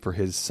post game for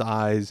his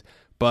size,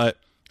 but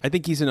I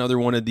think he's another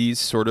one of these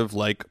sort of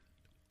like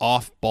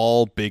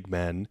off-ball big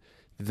men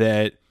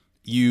that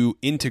you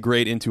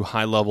integrate into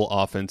high-level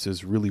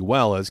offenses really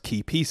well as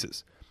key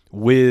pieces.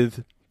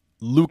 With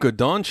Luka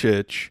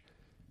Doncic,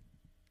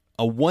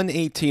 a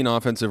 118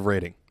 offensive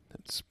rating.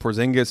 It's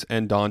Porzingis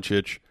and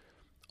Doncic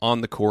on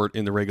the court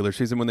in the regular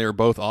season when they were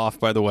both off.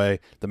 By the way,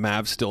 the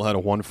Mavs still had a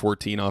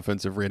 114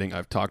 offensive rating.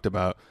 I've talked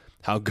about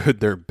how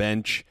good their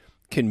bench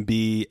can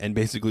be and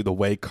basically the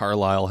way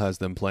Carlisle has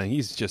them playing.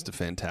 He's just a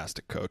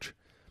fantastic coach.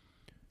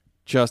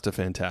 Just a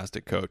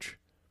fantastic coach.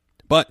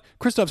 But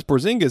Kristaps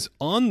Porzingis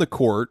on the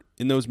court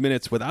in those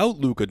minutes without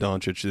Luka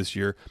Doncic this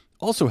year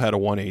also had a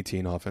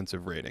 118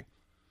 offensive rating.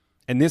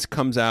 And this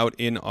comes out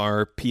in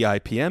our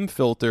PIPM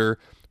filter,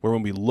 where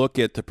when we look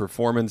at the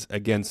performance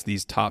against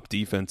these top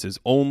defenses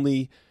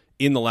only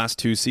in the last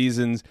 2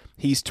 seasons,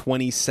 he's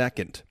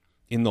 22nd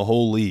in the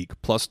whole league,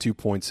 plus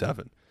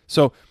 2.7.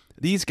 So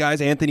these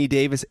guys, Anthony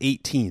Davis,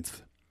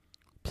 18th,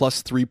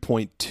 plus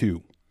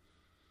 3.2.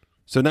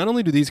 So not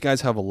only do these guys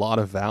have a lot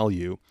of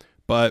value,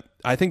 but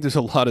I think there's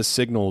a lot of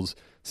signals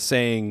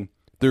saying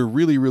they're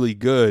really, really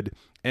good.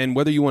 And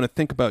whether you want to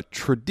think about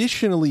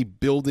traditionally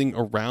building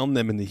around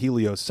them in the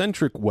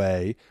heliocentric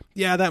way,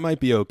 yeah, that might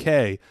be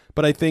okay.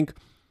 But I think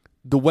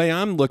the way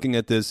I'm looking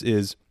at this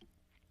is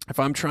if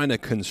I'm trying to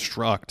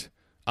construct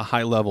a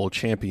high-level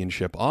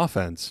championship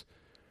offense,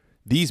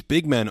 these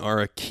big men are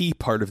a key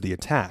part of the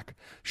attack.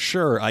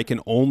 Sure, I can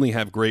only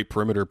have great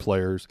perimeter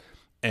players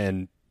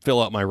and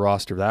fill out my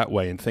roster that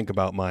way and think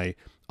about my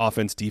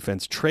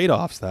offense-defense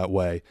trade-offs that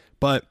way,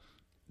 but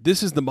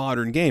this is the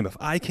modern game. If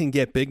I can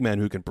get big men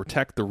who can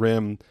protect the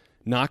rim,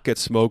 not get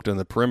smoked on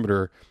the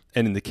perimeter,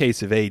 and in the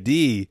case of AD,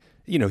 he's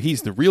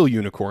the real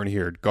unicorn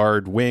here.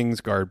 Guard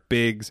wings, guard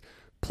bigs,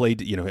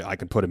 I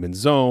can put him in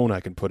zone, I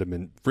can put him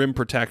in rim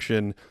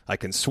protection, I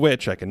can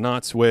switch, I can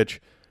not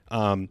switch.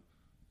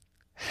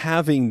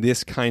 Having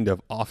this kind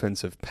of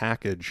offensive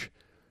package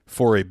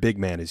for a big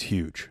man is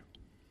huge.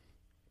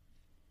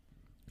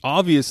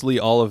 Obviously,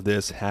 all of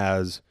this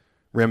has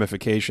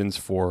ramifications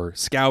for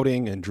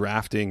scouting and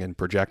drafting and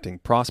projecting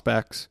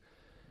prospects.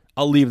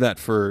 I'll leave that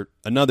for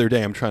another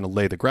day. I'm trying to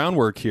lay the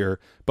groundwork here.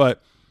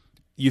 But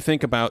you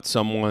think about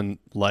someone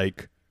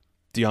like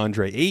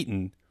DeAndre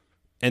Ayton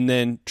and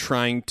then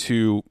trying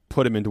to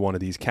put him into one of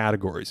these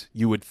categories.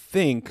 You would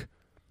think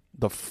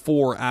the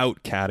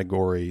 4-out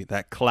category,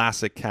 that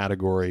classic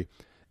category,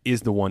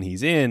 is the one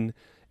he's in.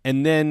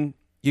 And then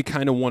you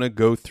kind of want to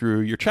go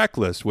through your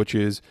checklist, which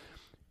is,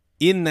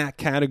 in that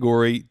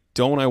category,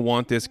 don't I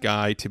want this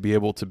guy to be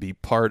able to be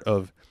part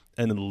of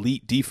an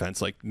elite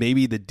defense? Like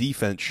maybe the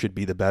defense should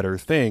be the better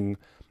thing,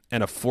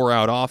 and a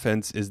 4-out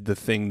offense is the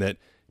thing that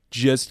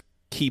just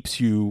keeps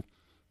you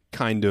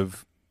kind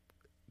of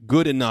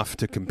good enough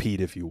to compete,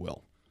 if you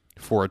will,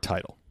 for a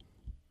title.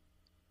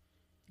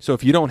 So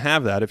if you don't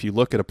have that, if you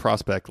look at a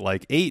prospect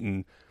like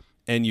Ayton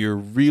and you're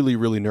really,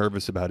 really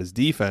nervous about his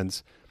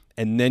defense,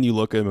 and then you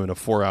look at him in a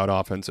 4-out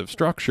offensive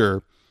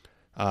structure,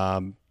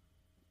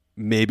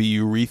 maybe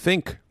you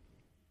rethink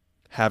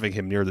having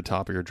him near the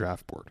top of your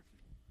draft board.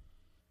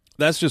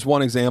 That's just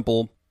one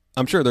example.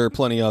 I'm sure there are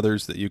plenty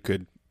others that you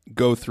could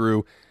go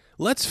through.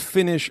 Let's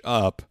finish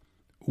up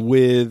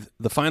with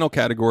the final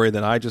category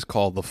that I just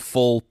call the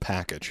full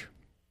package.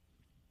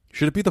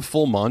 Should it be the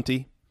full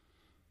Monty?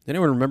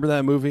 Anyone remember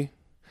that movie?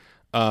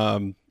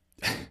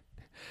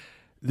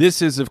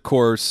 This is, of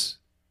course,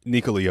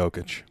 Nikola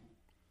Jokic.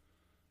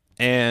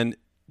 And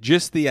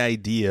just the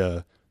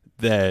idea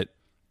that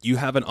you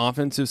have an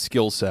offensive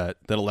skill set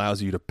that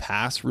allows you to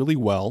pass really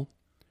well.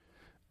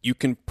 You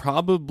can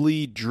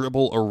probably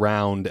dribble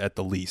around at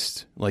the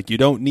least. Like, you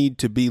don't need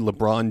to be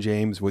LeBron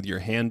James with your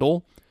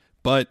handle,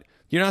 but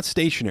you're not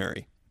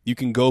stationary. You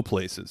can go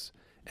places.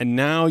 And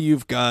now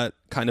you've got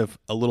kind of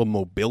a little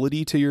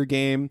mobility to your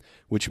game,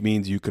 which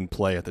means you can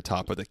play at the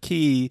top of the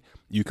key,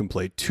 you can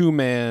play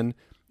 2-man,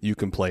 you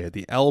can play at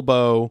the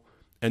elbow.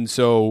 And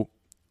so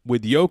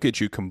with Jokic,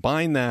 you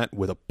combine that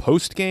with a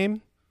post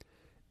game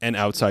and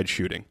outside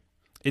shooting.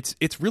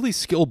 It's really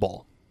skill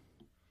ball.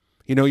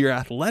 Your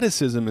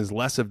athleticism is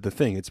less of the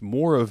thing. It's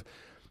more of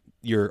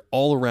your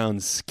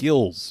all-around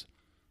skills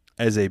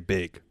as a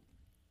big.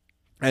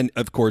 And,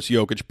 of course,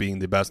 Jokic being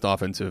the best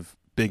offensive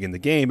big in the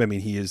game, I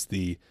mean, he is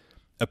the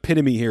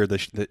epitome here,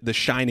 the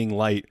shining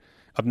light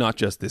of not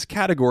just this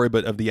category,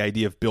 but of the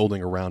idea of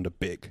building around a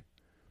big.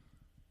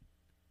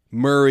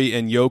 Murray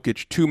and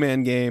Jokic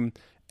 2-man game,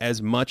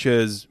 as much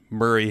as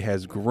Murray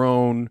has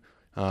grown,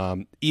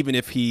 even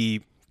if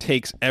he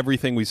takes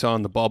everything we saw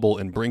in the bubble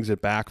and brings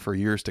it back for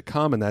years to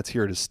come, and that's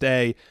here to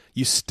stay,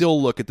 you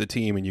still look at the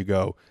team and you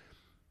go,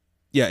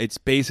 yeah, it's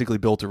basically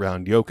built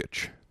around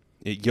Jokic.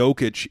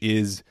 Jokic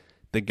is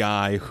the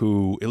guy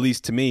who, at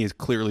least to me, is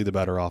clearly the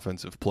better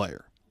offensive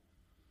player.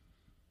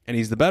 And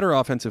he's the better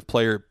offensive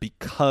player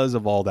because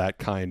of all that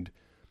kind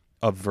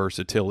of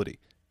versatility.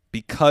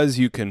 Because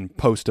you can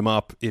post him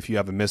up if you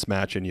have a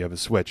mismatch and you have a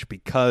switch.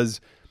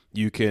 Because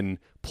you can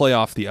play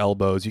off the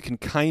elbows. You can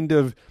kind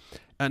of...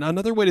 And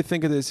another way to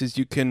think of this is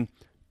you can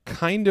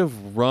kind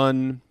of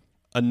run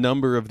a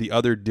number of the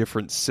other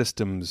different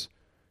systems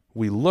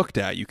we looked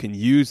at. You can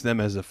use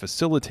them as a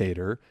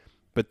facilitator,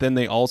 but then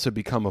they also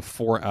become a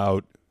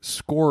 4-out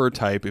scorer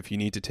type if you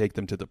need to take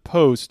them to the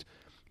post,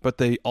 but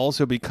they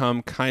also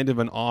become kind of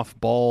an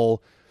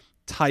off-ball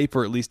type,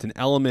 or at least an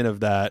element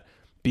of that,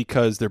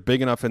 because they're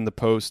big enough in the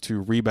post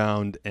to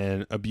rebound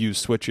and abuse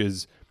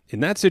switches in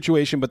that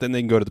situation, but then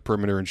they can go to the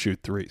perimeter and shoot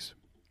threes.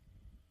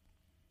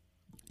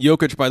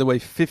 Jokic, by the way,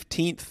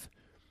 15th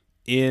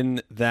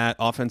in that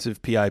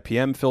offensive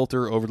PIPM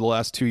filter over the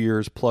last 2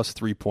 years, plus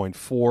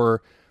 3.4.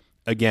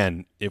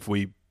 Again, if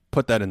we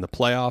Put that in the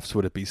playoffs,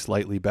 would it be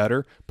slightly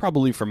better?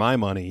 Probably for my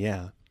money,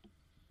 yeah.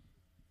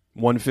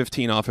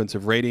 115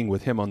 offensive rating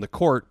with him on the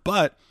court,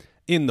 but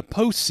in the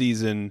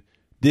postseason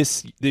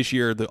this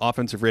year, the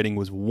offensive rating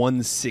was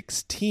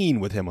 116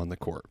 with him on the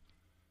court.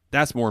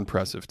 That's more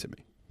impressive to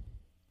me.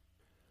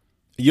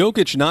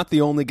 Jokic, not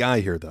the only guy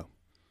here, though.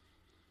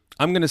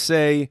 I'm going to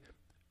say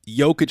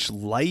Jokic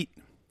light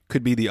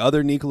could be the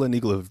other Nikola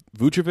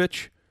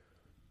Vucevic.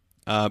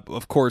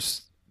 Of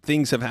course,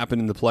 things have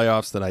happened in the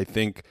playoffs that I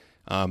think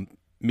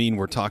mean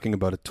we're talking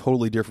about a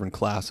totally different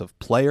class of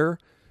player.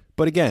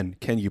 But again,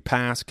 can you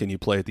pass? Can you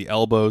play at the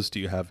elbows? Do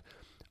you have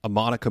a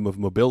modicum of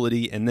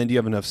mobility? And then do you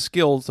have enough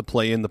skills to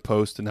play in the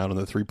post and out on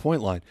the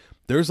three-point line?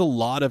 There's a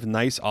lot of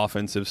nice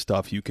offensive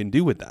stuff you can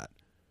do with that.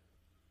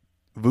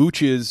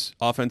 Vooch's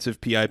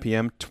offensive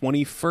PIPM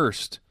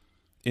 21st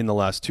in the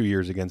last 2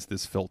 years against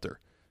this filter.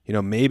 You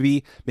know,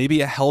 maybe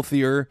a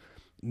healthier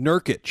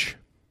Nurkic,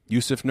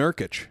 Yusuf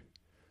Nurkic,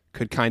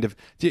 could kind of...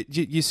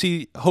 You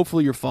see,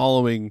 hopefully you're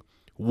following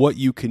what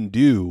you can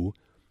do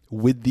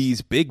with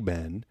these big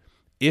men.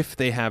 If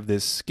they have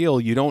this skill,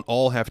 you don't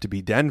all have to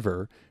be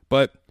Denver,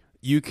 but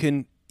you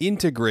can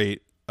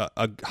integrate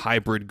a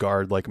hybrid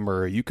guard like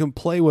Murray. You can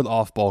play with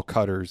off-ball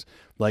cutters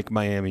like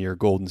Miami or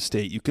Golden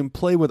State. You can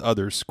play with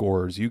other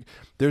scorers.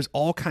 There's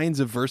all kinds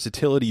of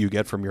versatility you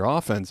get from your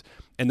offense,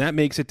 and that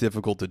makes it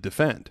difficult to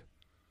defend.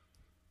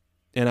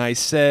 And I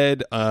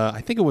said,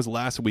 I think it was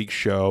last week's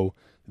show,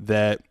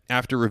 that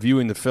after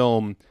reviewing the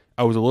film,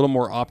 I was a little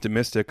more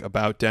optimistic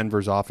about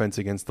Denver's offense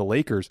against the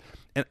Lakers.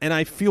 And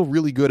I feel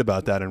really good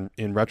about that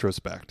in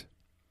retrospect,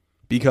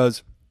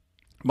 because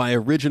my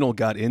original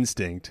gut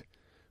instinct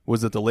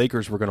was that the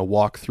Lakers were going to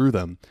walk through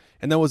them.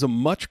 And that was a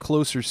much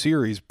closer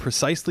series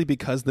precisely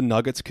because the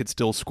Nuggets could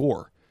still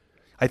score.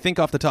 I think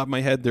off the top of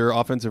my head, their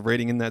offensive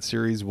rating in that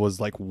series was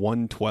like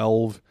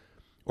 112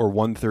 or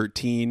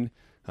 113.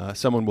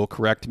 Someone will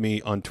correct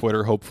me on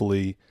Twitter,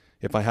 hopefully,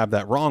 if I have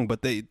that wrong.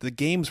 But the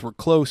games were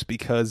close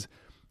because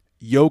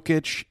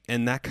Jokic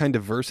and that kind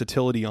of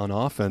versatility on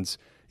offense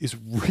is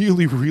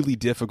really, really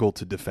difficult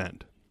to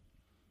defend.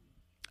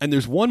 And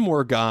there's one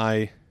more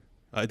guy.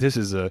 This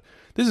is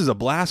a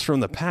blast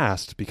from the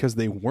past because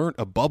they weren't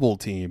a bubble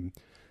team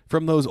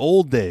from those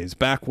old days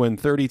back when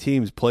 30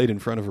 teams played in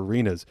front of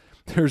arenas.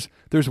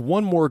 There's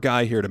one more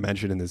guy here to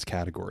mention in this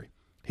category.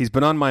 He's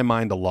been on my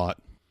mind a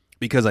lot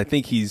because I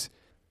think he's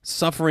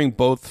suffering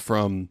both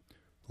from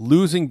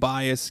losing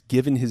bias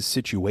given his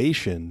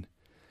situation,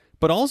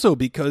 but also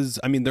because,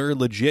 I mean, there are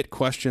legit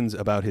questions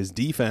about his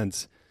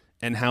defense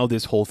and how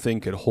this whole thing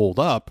could hold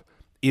up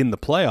in the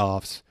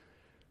playoffs.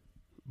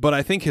 But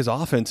I think his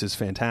offense is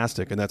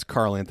fantastic, and that's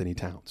Karl Anthony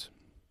Towns.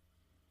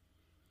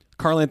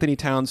 Karl Anthony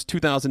Towns,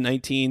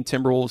 2019,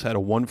 Timberwolves had a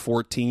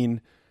 114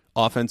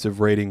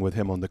 offensive rating with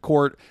him on the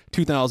court.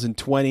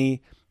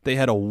 2020, they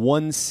had a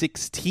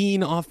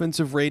 116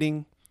 offensive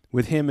rating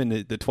with him in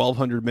the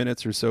 1,200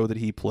 minutes or so that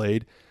he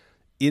played.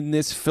 In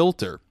this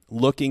filter,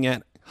 looking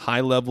at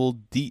high-level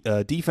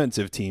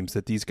defensive teams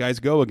that these guys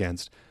go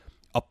against,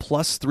 a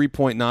plus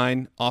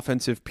 3.9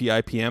 offensive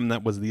PIPM.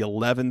 That was the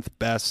 11th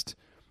best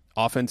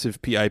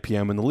offensive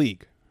PIPM in the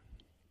league.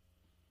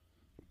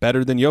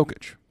 Better than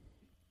Jokic.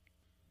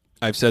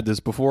 I've said this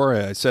before.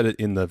 I said it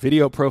in the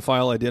video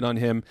profile I did on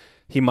him.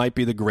 He might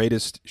be the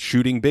greatest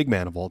shooting big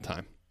man of all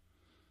time.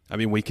 I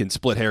mean, we can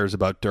split hairs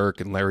about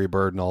Dirk and Larry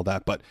Bird and all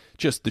that, but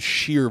just the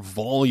sheer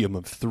volume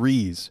of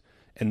threes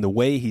and the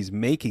way he's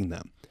making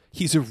them.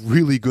 He's a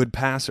really good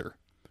passer.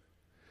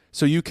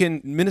 So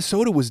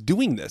Minnesota was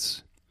doing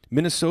this.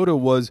 Minnesota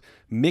was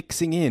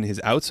mixing in his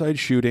outside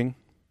shooting,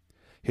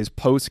 his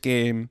post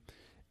game,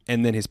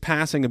 and then his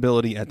passing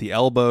ability at the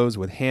elbows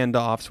with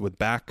handoffs, with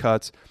back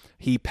cuts.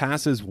 He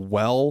passes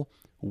well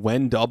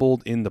when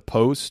doubled in the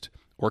post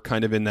or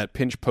kind of in that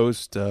pinch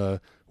post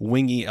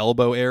wingy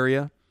elbow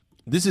area.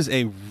 This is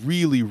a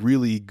really,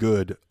 really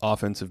good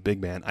offensive big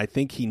man. I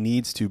think he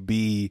needs to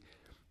be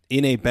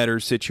in a better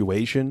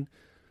situation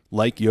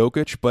like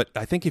Jokic, but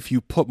I think if you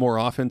put more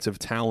offensive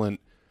talent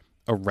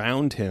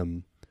around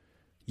him,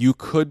 you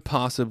could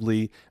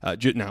possibly,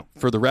 now,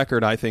 for the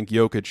record, I think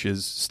Jokic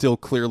is still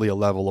clearly a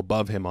level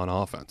above him on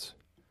offense.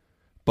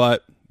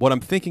 But what I'm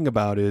thinking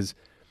about is,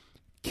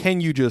 can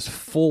you just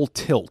full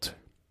tilt,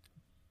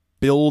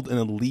 build an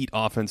elite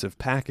offensive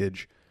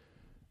package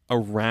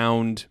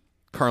around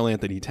Karl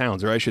Anthony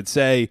Towns? Or I should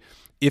say,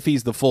 if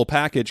he's the full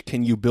package,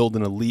 can you build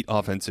an elite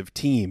offensive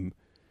team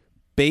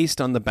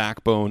based on the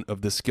backbone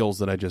of the skills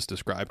that I just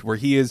described, where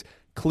he is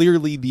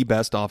clearly the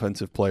best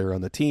offensive player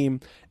on the team.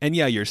 And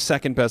yeah, your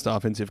second best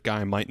offensive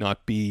guy might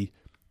not be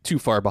too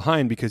far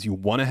behind because you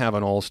want to have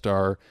an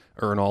all-star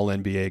or an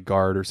all-NBA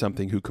guard or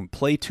something who can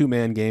play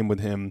two-man game with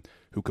him,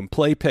 who can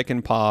play pick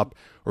and pop,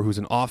 or who's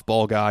an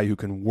off-ball guy who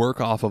can work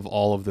off of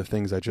all of the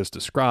things I just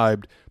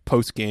described,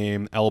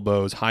 post-game,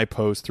 elbows, high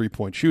post,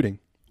 three-point shooting.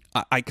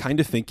 I kind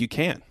of think you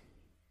can.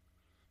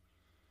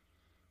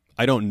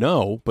 I don't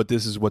know, but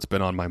this is what's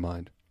been on my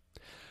mind.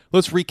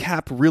 Let's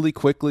recap really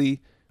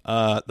quickly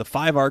the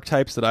 5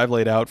 archetypes that I've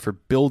laid out for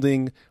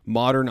building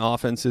modern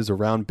offenses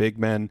around big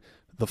men.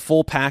 the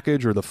full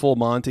package or the full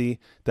Monty,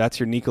 that's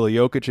your Nikola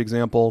Jokic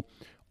example.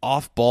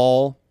 Off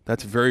ball,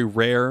 that's very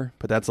rare,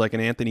 but that's like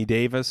an Anthony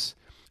Davis.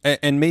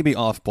 And maybe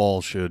off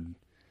ball should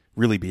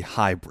really be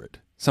hybrid,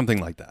 something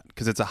like that,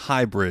 because it's a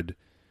hybrid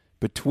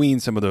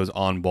between some of those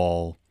on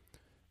ball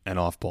and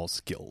off ball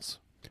skills.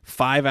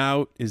 5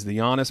 out is the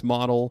Giannis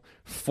model.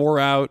 4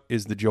 out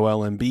is the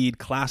Joel Embiid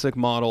classic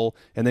model.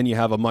 And then you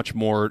have a much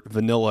more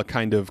vanilla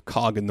kind of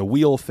cog in the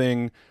wheel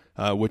thing,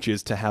 which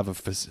is to have a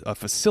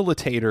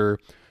facilitator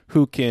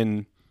who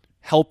can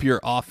help your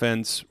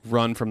offense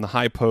run from the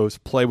high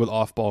post, play with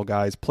off-ball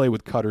guys, play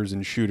with cutters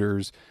and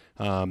shooters,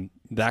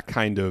 that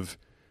kind of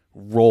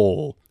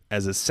role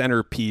as a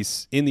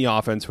centerpiece in the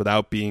offense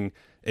without being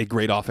a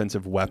great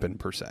offensive weapon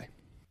per se.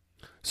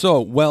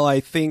 So, well, I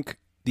think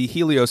the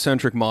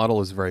heliocentric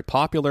model is very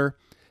popular,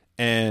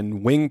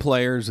 and wing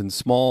players and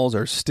smalls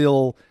are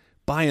still,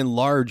 by and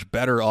large,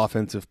 better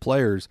offensive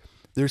players.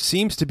 There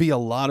seems to be a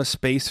lot of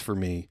space for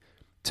me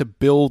to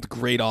build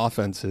great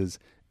offenses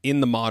in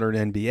the modern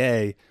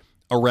NBA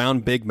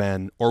around big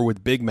men or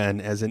with big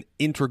men as an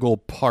integral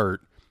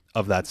part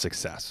of that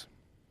success.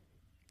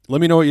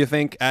 Let me know what you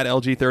think at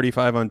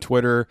LG35 on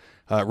Twitter.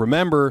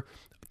 Remember,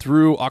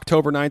 through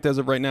October 9th, as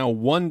of right now,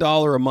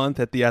 $1 a month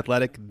at The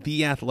Athletic,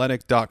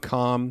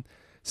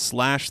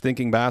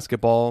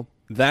 theathletic.com/thinkingbasketball.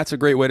 That's a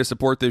great way to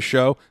support this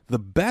show. The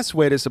best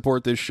way to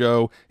support this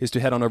show is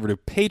to head on over to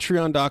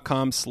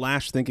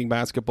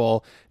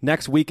patreon.com/thinkingbasketball.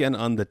 Next weekend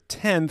on the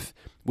 10th,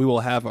 we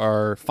will have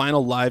our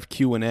final live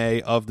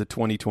Q&A of the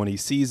 2020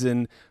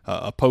 season,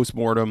 a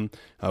postmortem.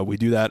 We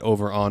do that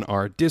over on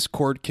our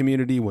Discord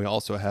community. We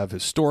also have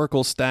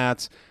historical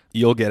stats.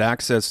 You'll get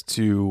access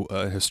to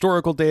a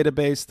historical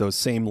database, those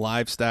same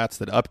live stats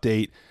that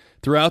update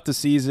throughout the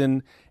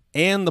season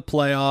and the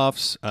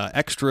playoffs,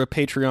 extra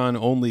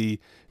Patreon-only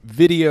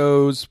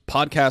videos,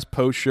 podcast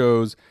post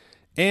shows,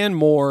 and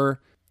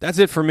more. That's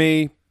it for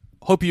me.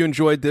 Hope you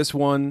enjoyed this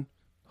one.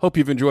 Hope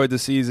you've enjoyed the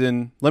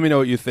season. Let me know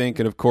what you think.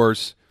 And of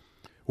course,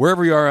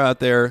 wherever you are out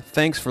there,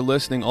 thanks for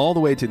listening all the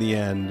way to the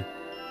end.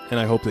 And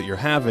I hope that you're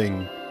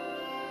having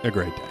a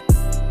great day.